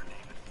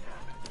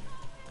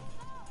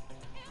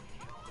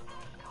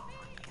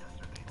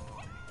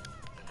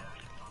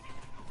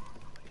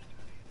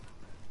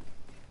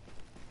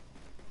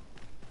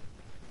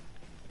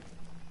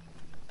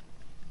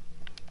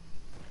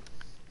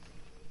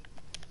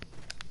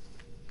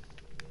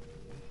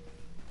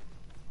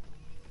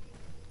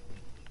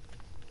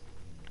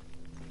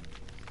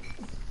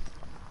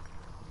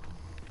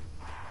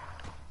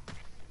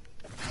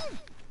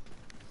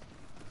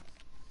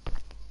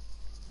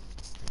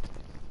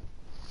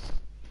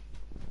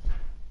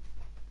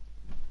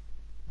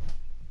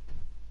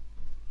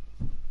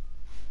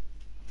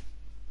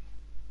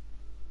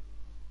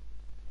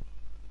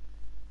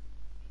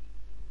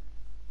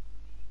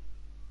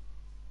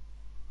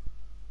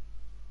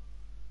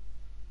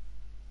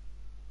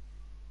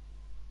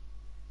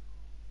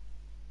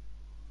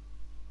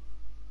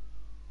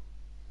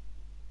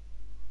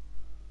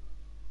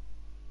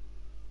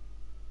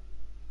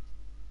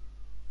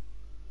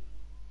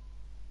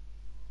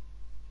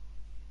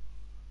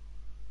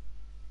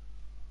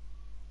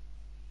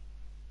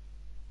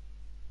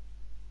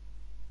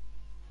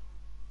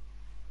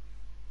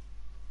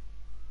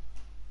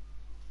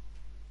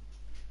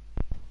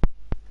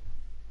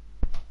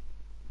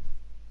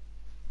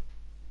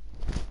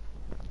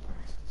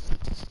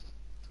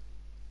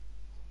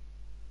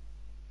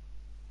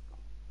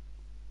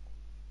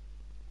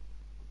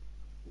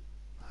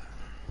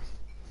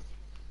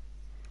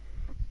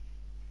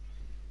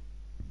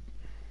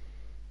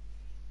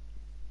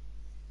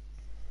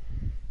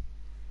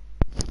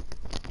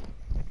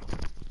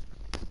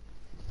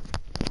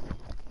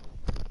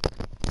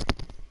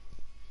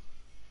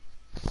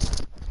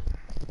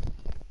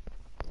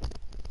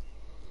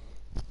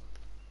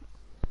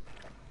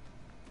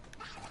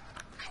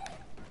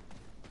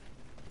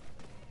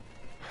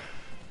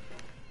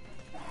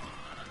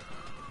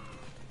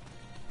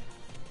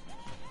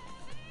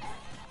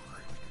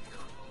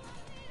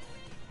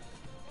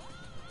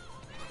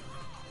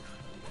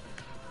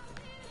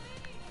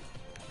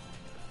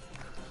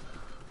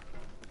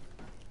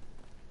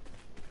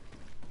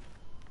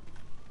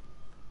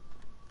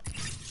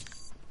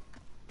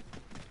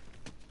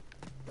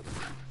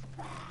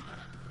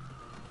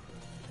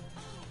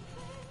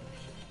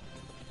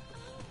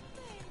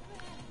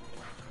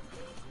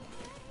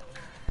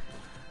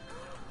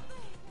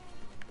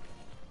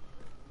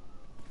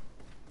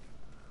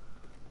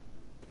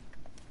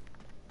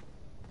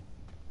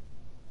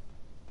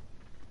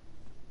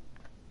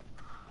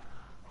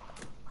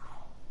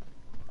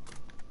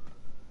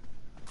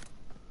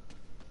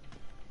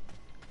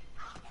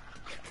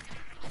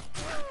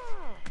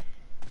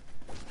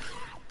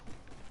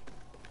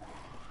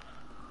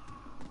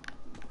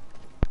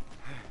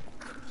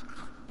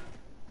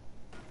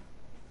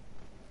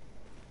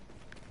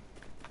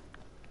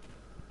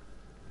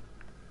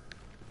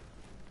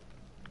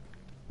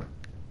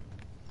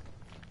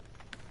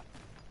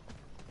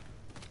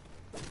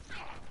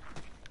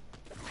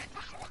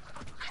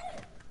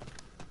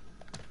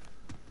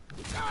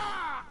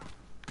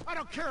 I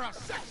don't care how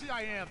sexy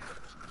I am.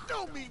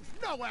 No means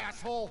no,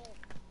 asshole!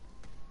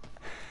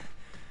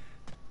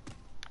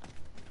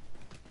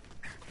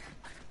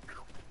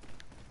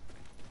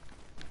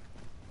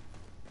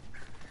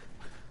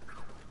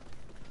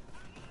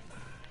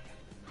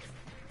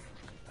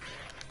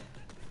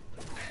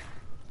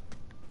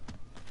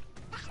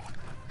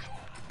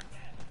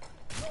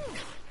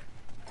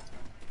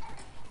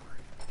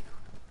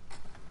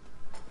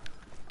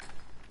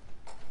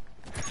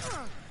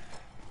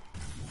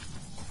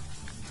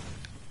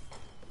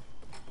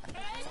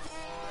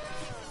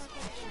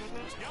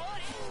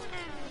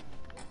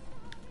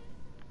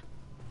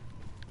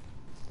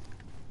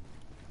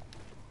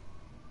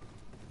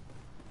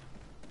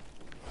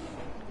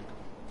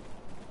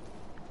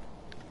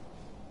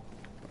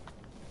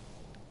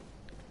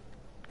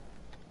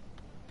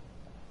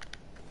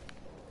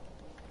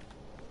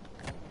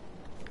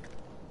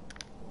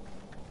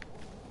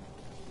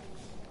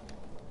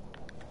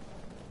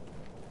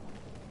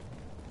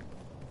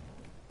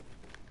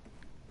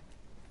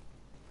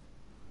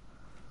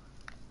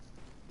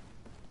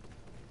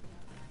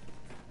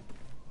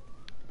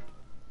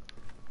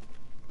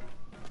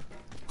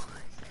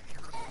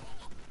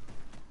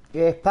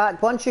 Yeah, Pac,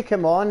 once you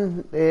come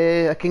on,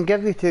 I can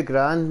give you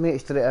 £2 mate,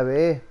 straight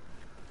away.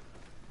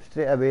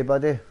 Straight away,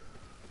 buddy.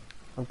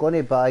 I'm going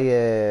to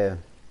buy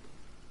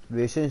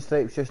racing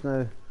stripes just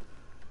now.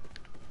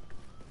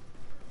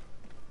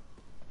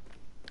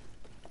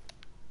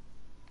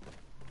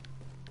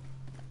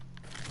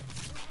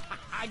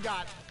 I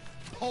got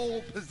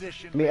pole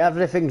position. Mate,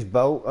 everything's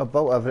built. I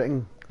built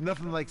everything.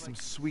 Nothing like some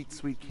sweet,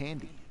 sweet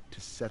candy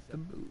to set the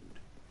mood.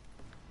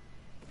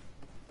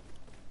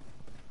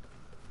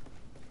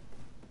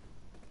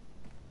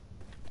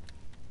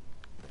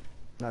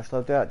 Actually,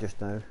 I'll do that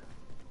just now.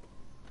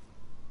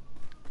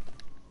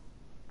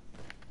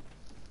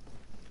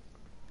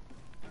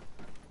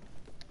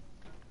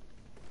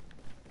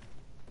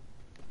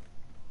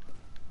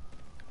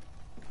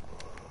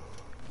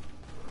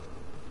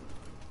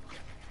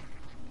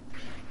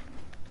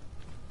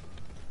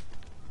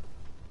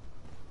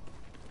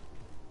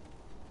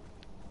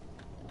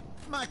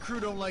 My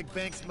crew don't like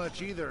banks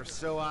much either,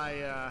 so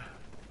I,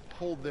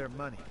 hold their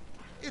money.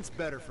 It's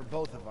better for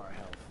both of our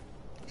health,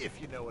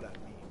 if you know what I mean.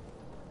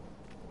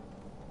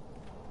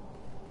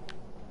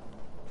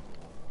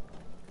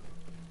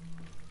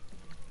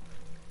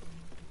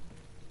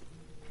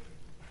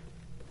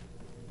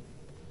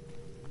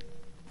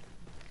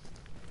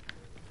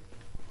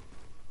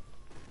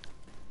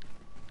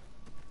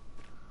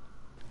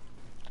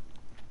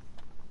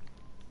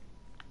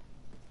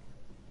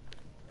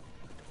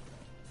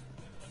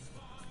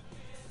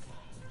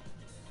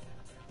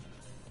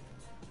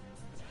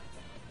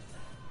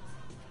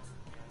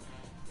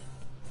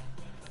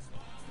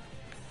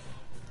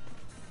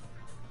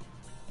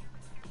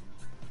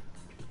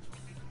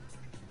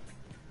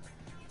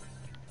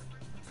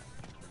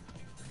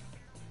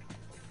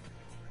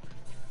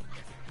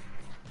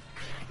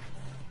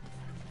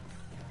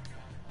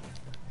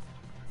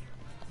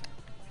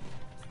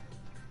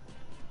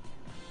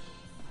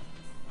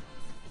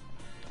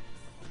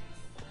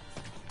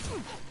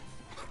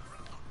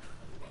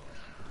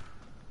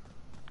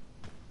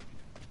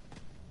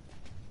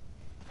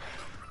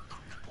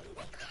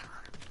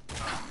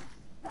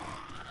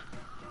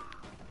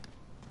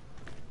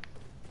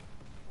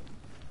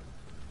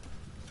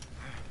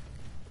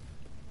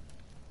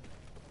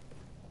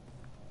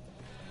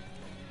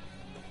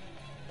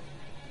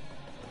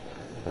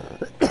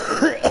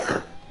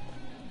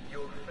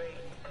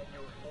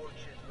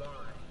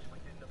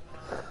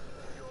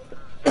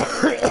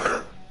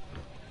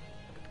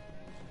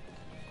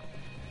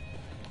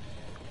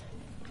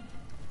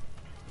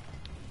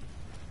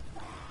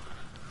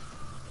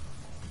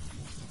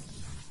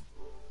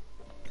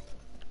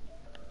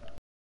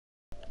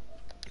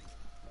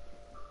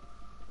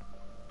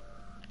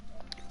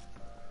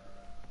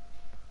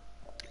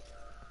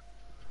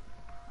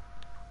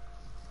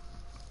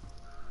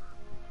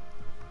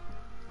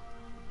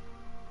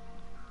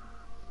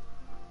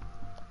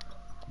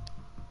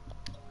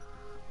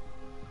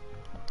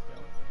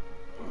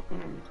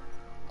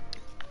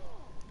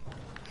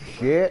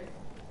 Shit.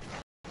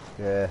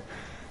 Yeah.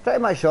 Pretty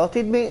much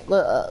sorted, mate.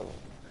 Look,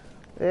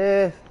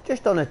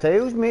 just on the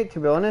tiles, mate, to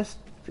be honest.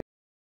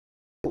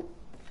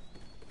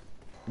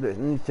 That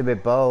needs to be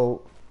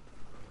built.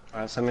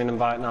 Alright, send me an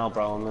invite now,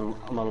 bro.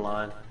 I'm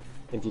online.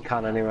 If you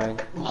can, anyway.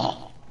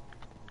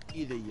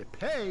 Either you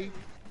pay,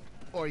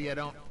 or you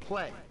don't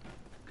play.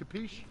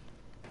 Capiche?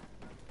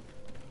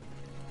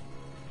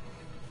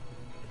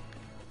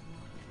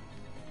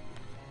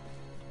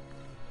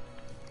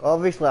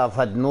 Obviously, I've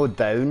had no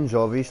downs,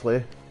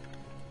 obviously.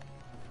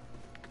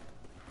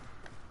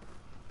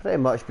 Pretty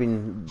much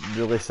been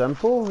really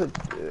simple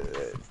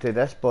to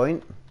this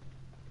point.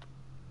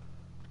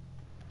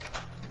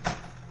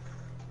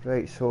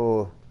 Right,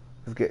 so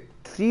we've got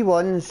 3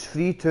 1s,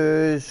 3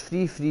 2s,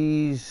 3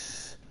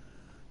 3s,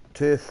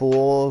 2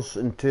 4s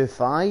and 2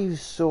 5s,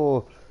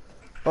 so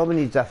all we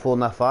need is a 4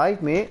 and a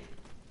 5, mate.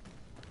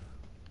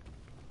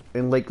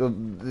 And like,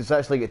 there's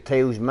actually got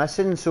tiles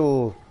missing,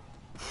 so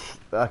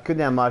I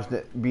couldn't imagine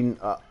it being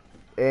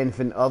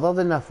anything other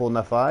than a 4 and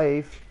a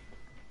 5.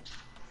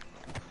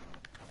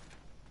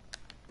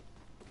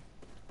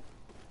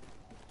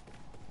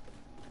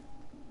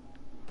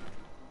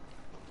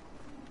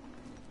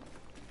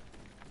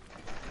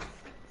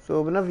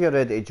 So whenever you're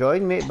ready to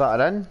join, mate,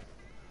 batter in.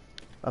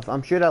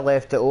 I'm sure I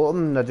left it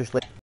open and I just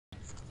left.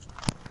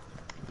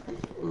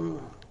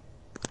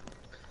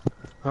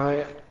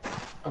 Right,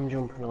 I'm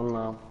jumping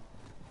on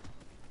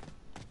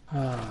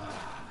now.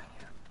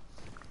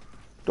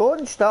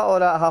 Don't start all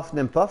that huffing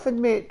and puffing,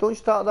 mate. Don't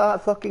start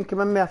that fucking come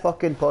in with a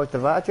fucking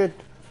positive attitude.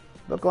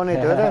 We're gonna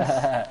do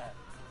this.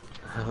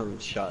 I'm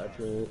shattered,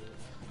 mate.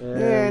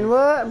 Yeah, and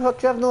what?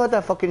 Fuck, I've not had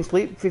a fucking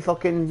sleep for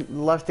fucking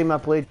last time I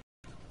played.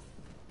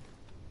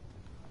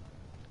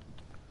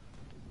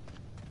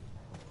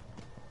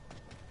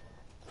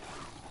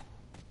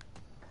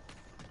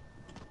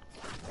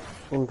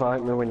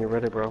 Invite me when you're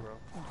ready, bro.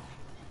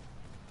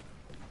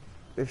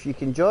 If you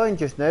can join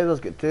just now, there's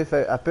got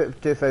 2,000. I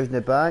put 2,000 in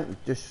the bank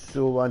just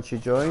so once you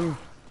join.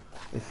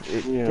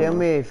 Tell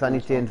me if I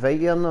need to invite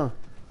you or not.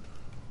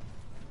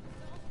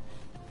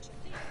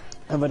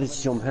 I'm ready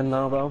to jump in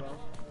now, bro.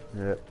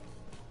 Yeah.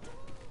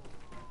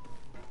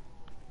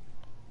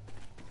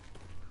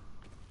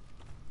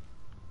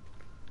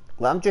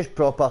 Well, I'm just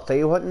proper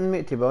tile hunting,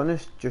 mate, to be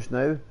honest, just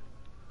now.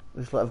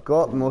 Just like I've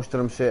got most of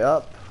them set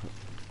up.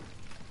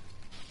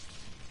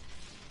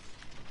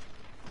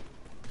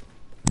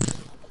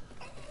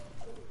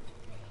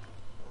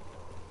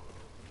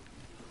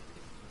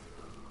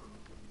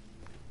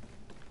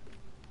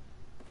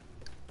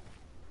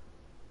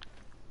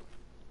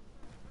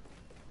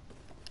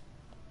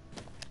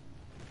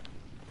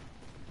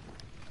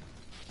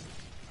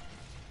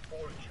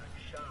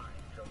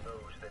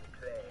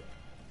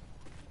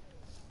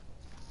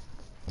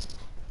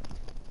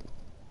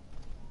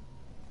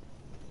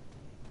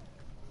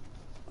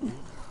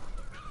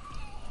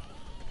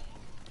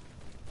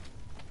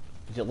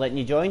 Is it letting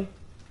you join?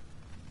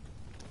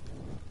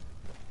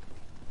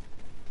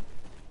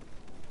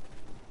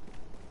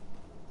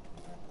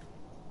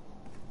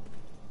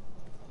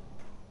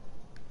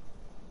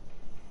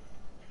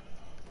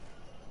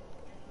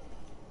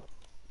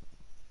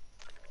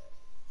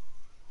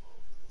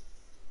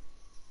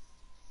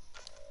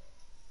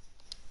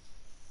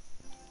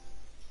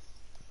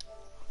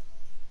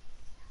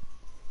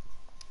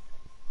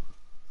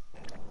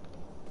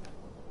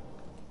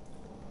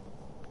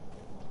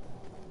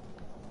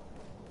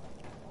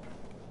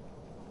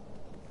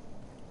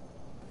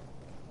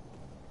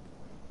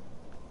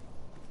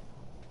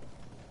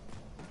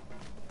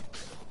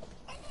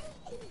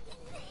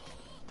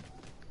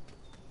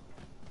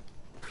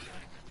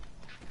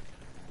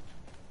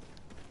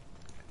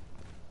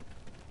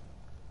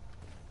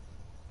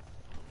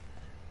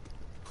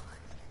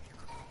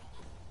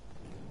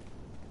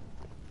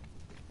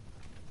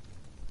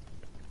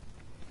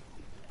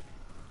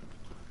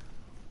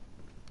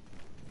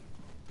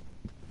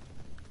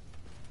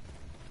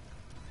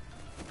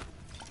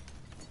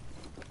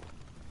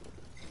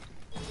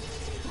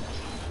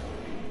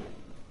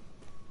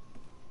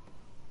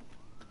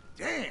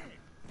 Damn!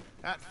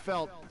 That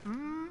felt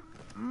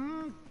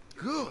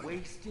good.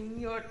 Wasting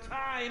your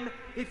time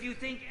if you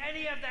think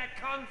any of that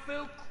kung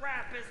fu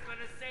crap is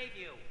gonna save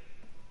you.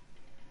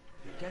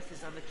 Your death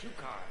is on the cue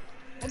card,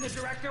 and the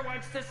director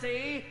wants to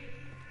see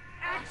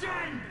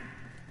action!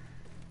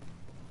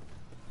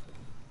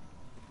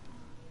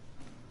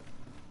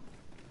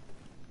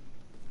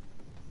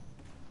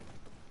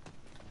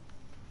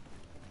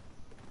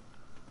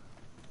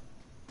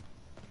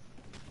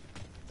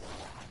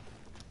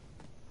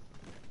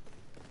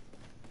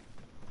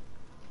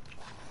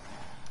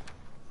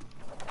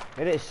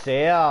 Here it's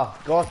there.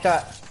 Got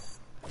it.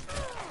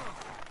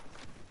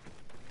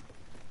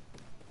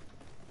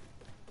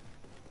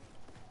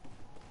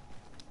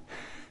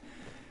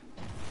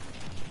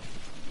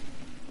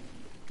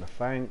 I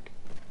think.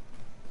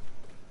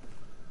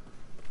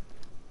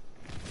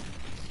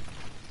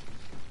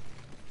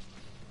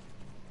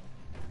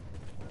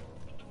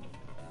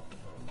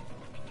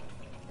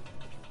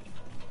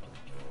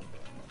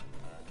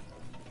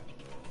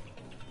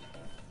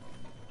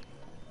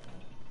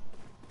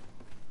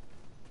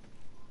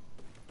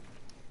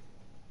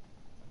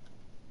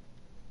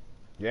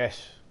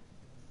 Yes.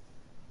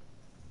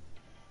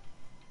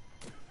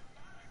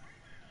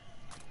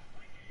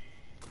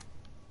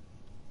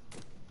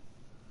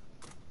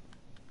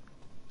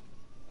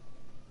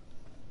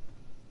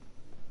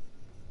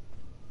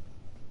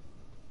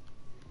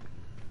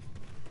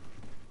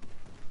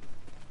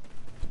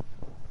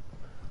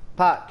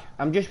 Pack,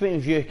 I'm just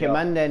waiting for you to come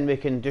in, then we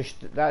can just,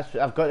 that's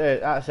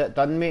it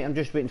done, mate. I'm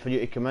just waiting for you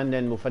to come in,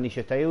 then we'll finish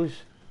your tiles.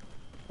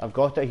 I've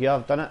got it here,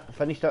 I've done it,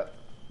 finished it.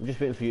 I'm just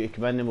waiting for you to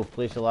come in, then we'll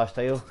place the last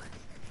tile.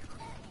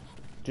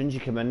 As soon as you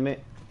come in, mate,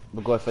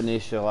 we'll go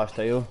finish the last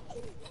tile.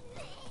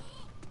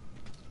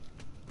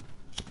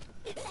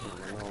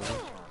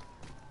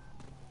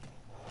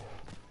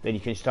 Then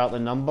you can start the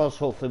numbers.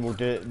 Hopefully we'll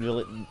do it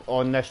really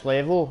on this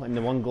level in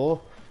the one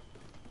go.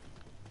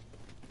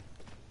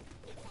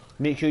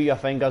 Make sure your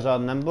fingers are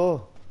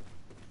nimble.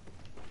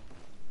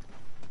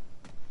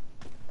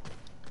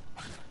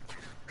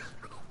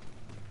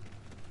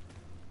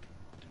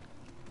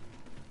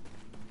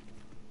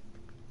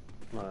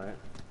 Right.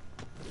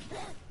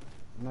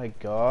 My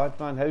God,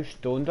 man, how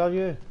stoned are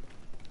you?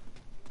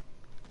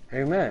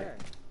 Who, me?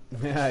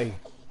 Aye.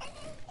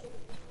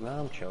 No,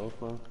 I'm chilled,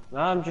 man. No,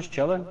 I'm just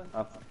chilling.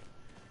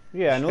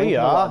 Yeah, I know you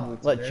are.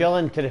 Like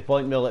chilling to the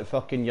point where like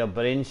fucking your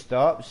brain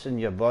stops and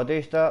your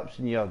body stops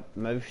and your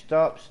mouth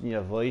stops and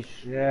your voice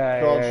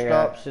cord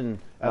stops and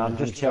I'm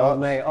just chilling,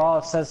 mate. Oh,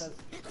 it says...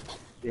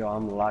 Yo,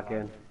 I'm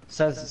lagging.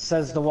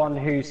 Says the one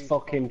who's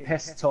fucking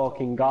piss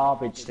talking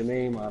garbage to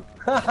me, man.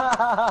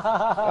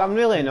 I'm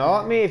really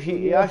not, mate. If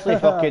you actually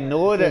fucking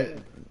know that,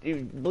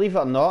 believe it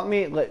or not,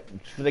 mate. Like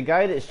for the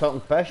guy that's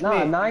talking piss,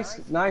 mate.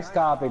 Nice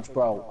garbage,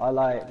 bro. I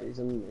like it. He's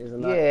a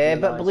yeah,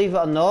 but believe it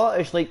or not,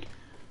 it's like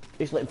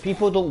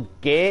people don't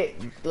get.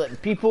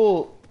 Like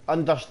people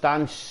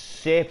understand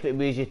separate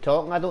ways of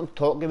talking. I don't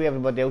talk the way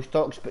everybody else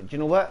talks, but do you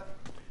know what?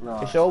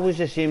 No. It's always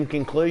the same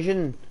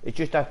conclusion. It's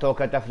just I talk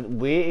a different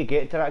way to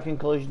get to that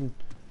conclusion.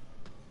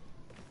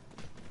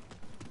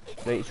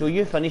 Right, so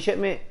you finish it,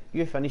 mate.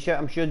 You finish it.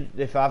 I'm sure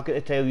if I've got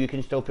the tail, you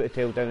can still put the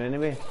tail down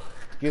anyway.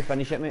 You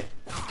finish it, mate.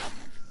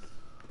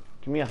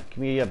 Come here,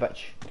 you bitch.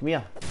 Come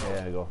here.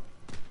 There we go.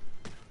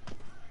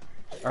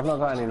 I've not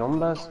got any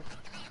numbers.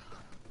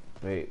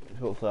 Right,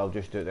 hopefully I'll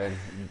just do it then.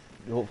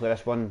 Hopefully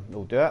this one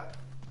will do it.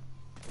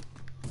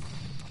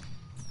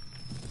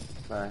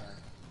 Nice.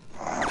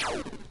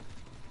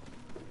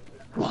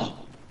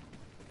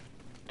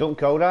 Don't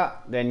kill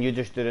that, then you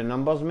just do the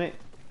numbers, mate.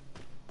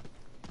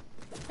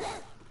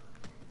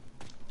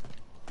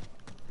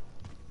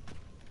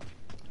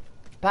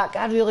 Pac,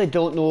 I really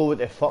don't know what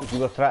the fuck you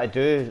were trying to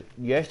do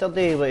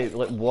yesterday,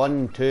 like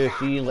 1, 2,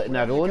 3, like in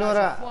a row and all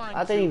that.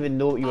 I didn't even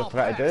know what you were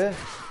trying to do.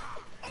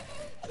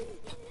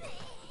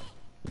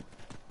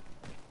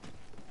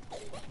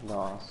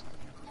 Nice.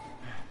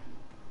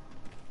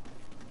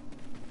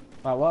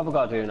 Right, what have I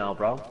got to do now,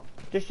 bro?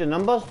 Just the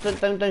numbers,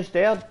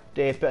 downstairs,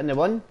 put in the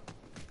 1.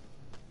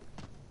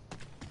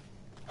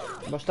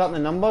 We're starting the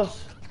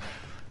numbers.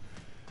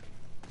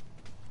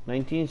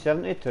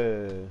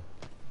 1972.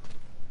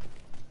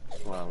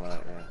 Well, right,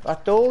 yeah. I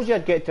told you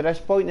I'd get to this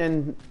point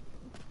and...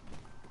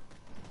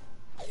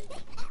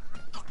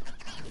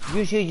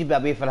 You said you'd be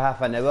away for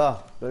half an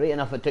hour, but right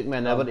enough it took me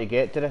an hour to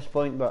get to this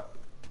point, but...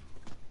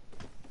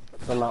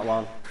 Done that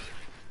one.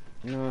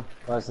 No.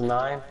 Where's the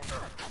 9?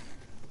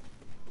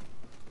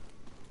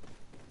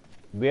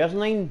 Where's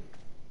 9?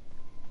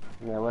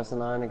 Yeah, where's the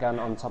 9 again?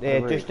 On top of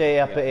the roof? Just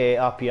up at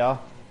up here.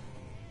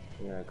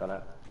 Yeah, got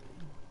it.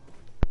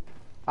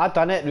 I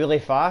done it really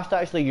fast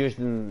actually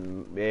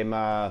using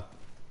my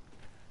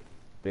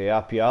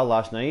RPR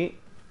last night.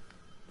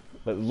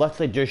 But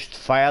literally just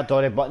fired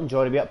all the buttons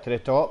all the way up to the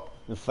top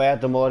and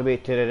fired them all the way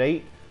to the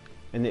right,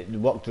 and it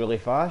worked really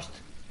fast.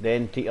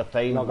 Then take your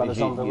time. Not got a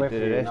zombie with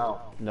you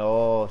now?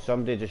 No,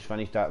 somebody just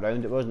finished that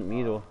round. It wasn't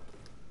me though.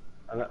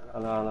 I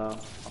know. I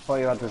thought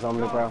you had the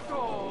zombie, bro.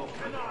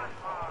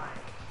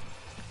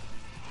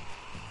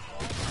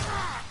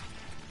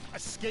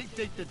 Escape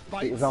date that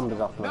Get your bites. zombies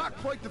off me. Not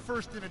quite the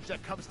first image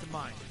that comes to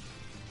mind.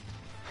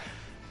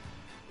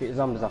 Get your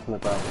zombies off me,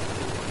 bro.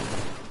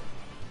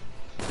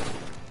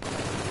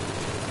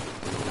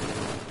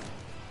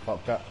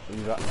 Fuck that.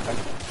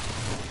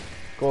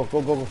 Go.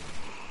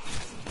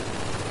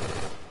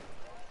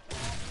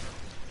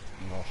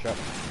 Oh shit.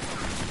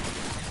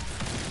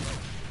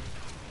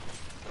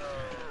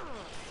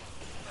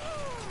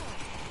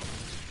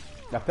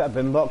 I put a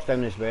boombox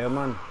down as well,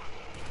 man.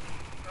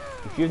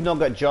 If you've not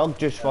got jug,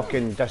 just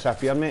fucking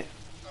disappear, mate.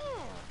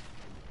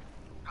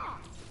 Oh,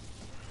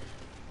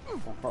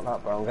 fuck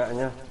that, bro. I'm getting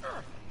you.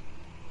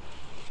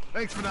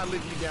 Thanks for not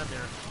leaving me down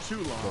there too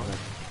long.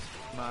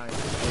 My...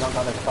 I'm not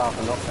got this far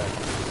for nothing.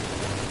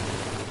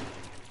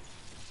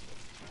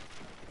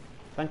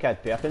 I think I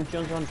had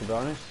Parkinson's on, to be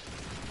honest.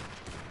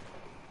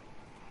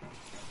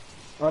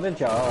 Oh, did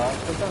you?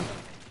 Alright, good done.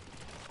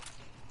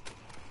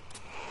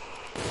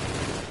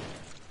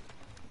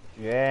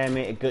 Yeah,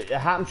 mate, it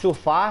happens so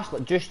fast,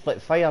 like just like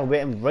fire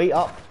waiting right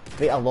up,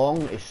 right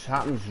along, it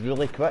happens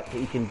really quick, that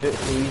you can do it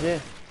so easy.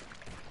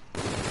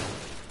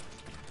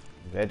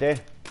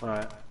 Ready?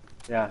 Alright,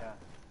 yeah.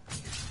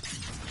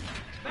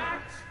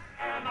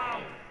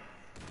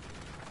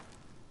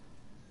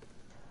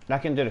 I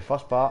can do the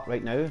first part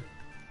right now.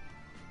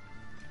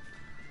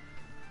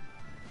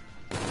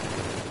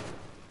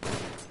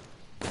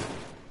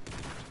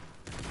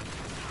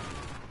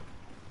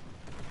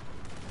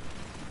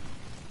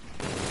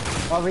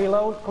 Oh,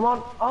 reload, come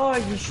on. Oh,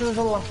 you should have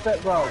done the last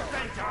bit, bro.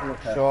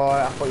 Okay.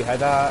 Sorry, I thought you had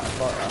that.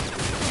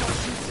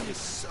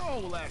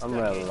 I'm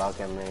really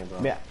lagging, me,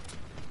 bro. Yeah,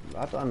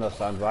 I don't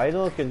understand why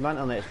though, because my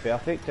internet's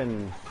perfect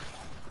and...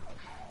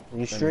 Are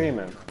you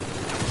streaming?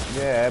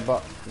 Yeah,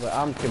 but like,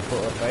 I'm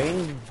completely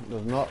fine.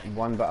 There's not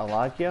one bit of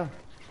lag here.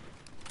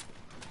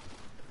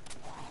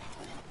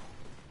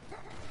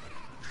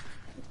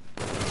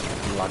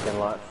 I'm lagging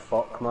like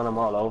fuck, man. I'm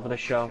all over the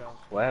show.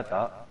 Weird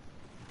that.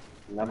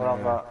 Never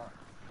have that.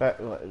 But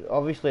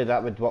obviously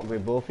that would work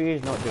with both of you,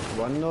 not just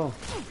one though.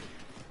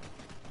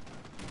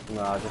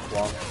 Nah, just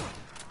one.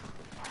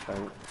 I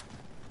think.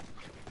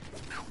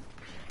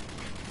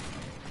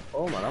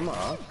 Oh man, I'm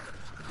not.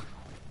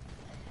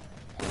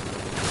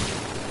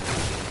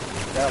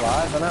 They're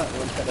alive, innit?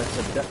 Let's get this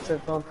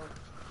objective done.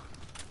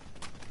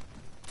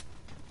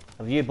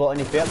 Have you bought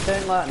any perks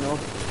in like that? No.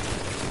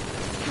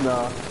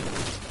 No.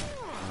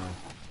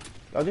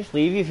 I'll just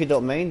leave you if you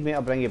don't mind, mate.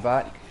 I'll bring you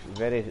back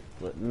very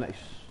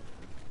next.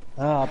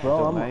 Ah,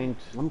 bro,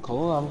 I'm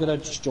cool. I'm gonna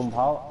just jump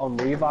out on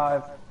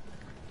revive.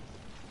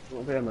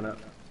 It'll be a minute.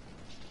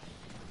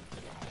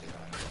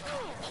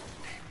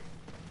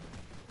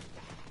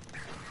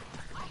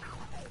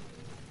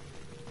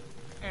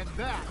 And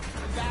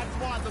that's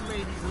why the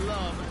ladies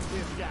love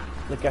this guy.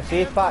 Like I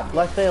say, Pat,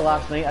 literally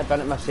last night I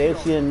done it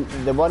myself, and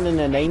the one in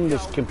the 9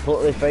 was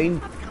completely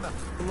fine.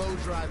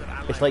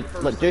 It's like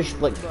just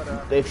like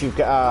if you've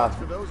got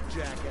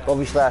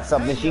obviously a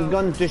submachine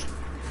gun, just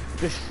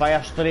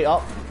fire straight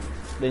up,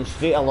 then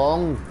straight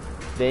along,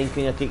 then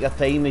kind of take your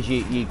time as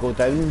you go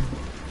down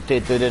to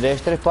do the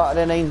rest of the part of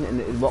the 9, and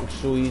it works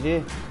so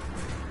easy.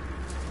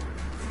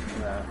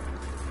 Yeah.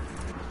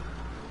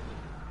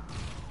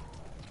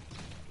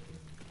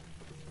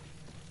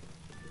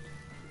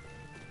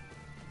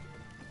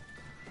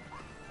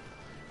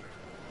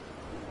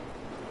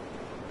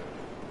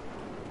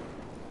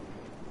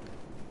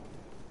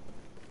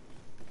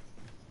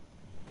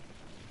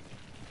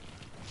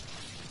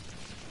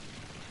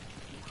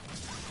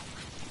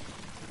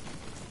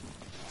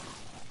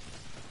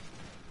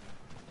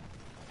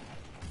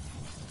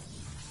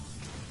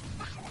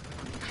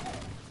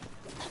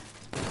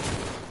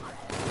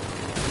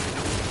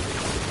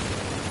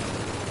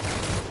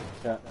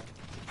 Yeah.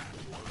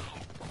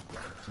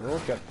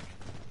 Okay.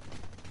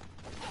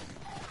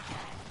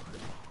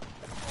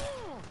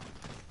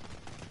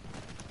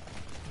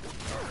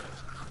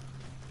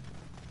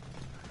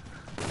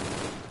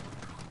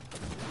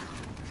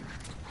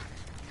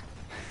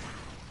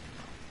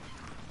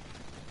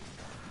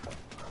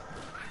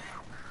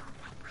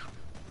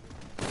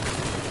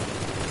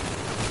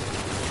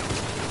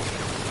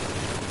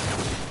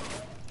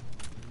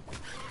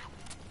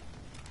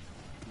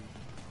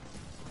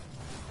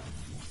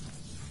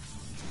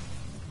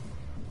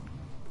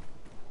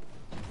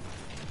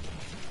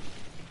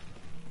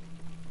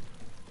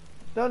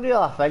 Not really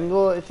a thing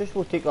though, it's just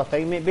we'll take our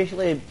time, mate.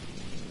 Basically,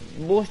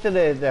 most of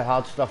the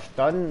hard stuff's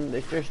done,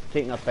 it's just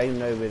taking our time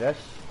now with this.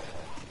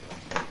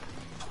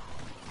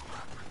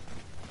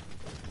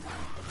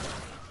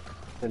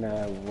 Been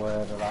a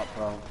word of that,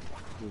 bro.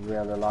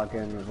 You're really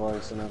lagging your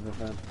voice and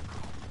everything.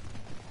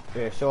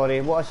 Yeah,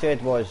 sorry, what I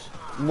said was,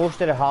 most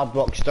of the hard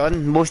work's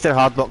done.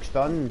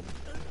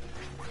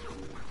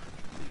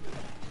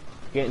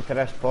 Getting to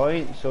this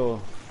point,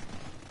 so...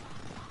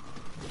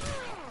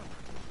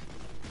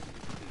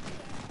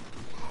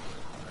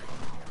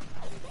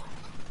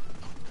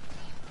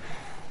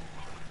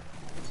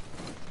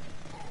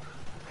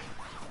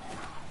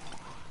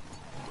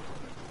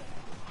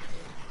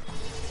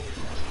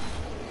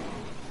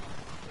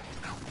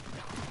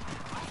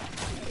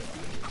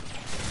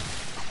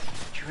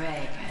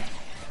 Dragon,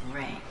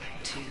 rank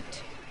 2.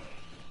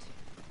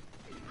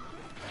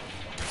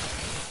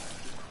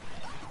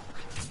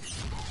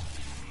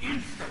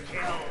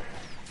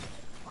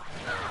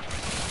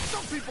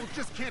 Some people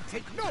just can't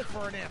take no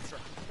for an answer.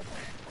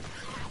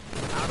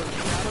 Out of the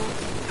shadows,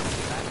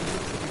 back into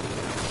the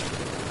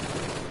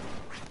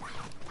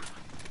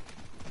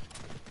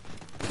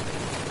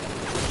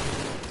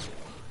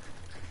street.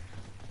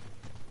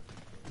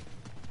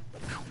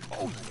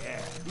 Oh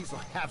yeah, these will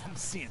have him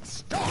seeing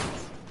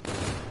stars.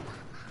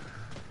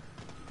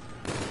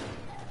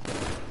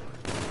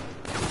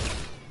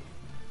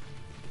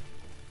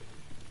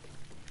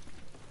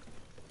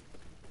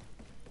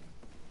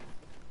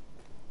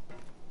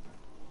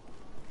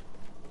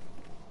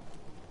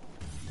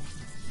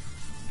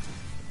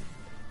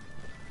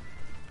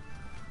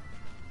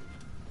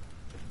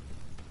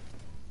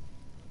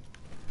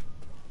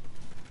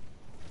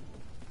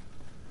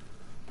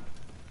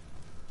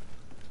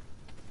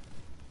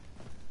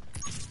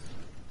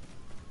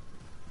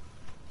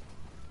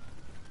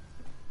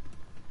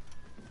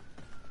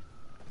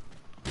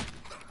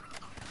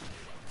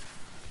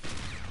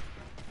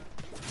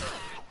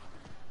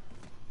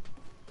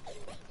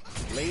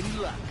 Lady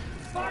Luck.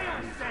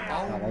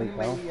 Only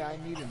lady I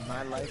need in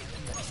my life.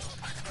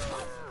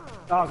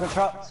 Oh, good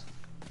shots.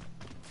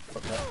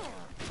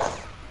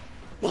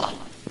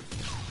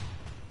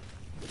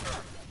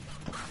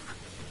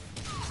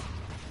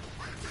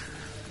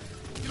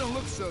 You don't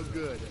look so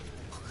good.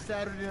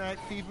 Saturday Night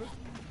Fever?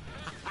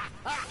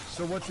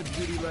 So what's a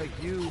beauty like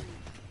you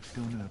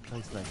doing in a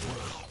place like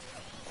this?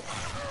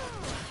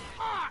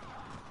 Ah!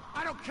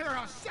 I don't care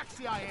how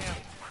sexy I am!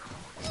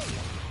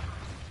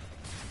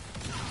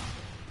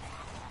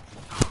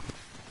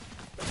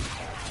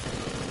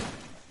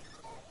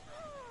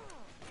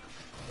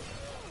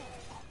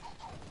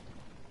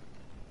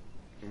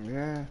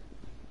 Yeah,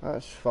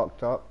 that's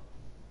fucked up.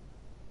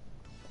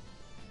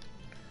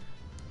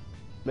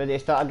 Ready to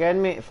start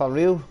again, mate? For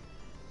real?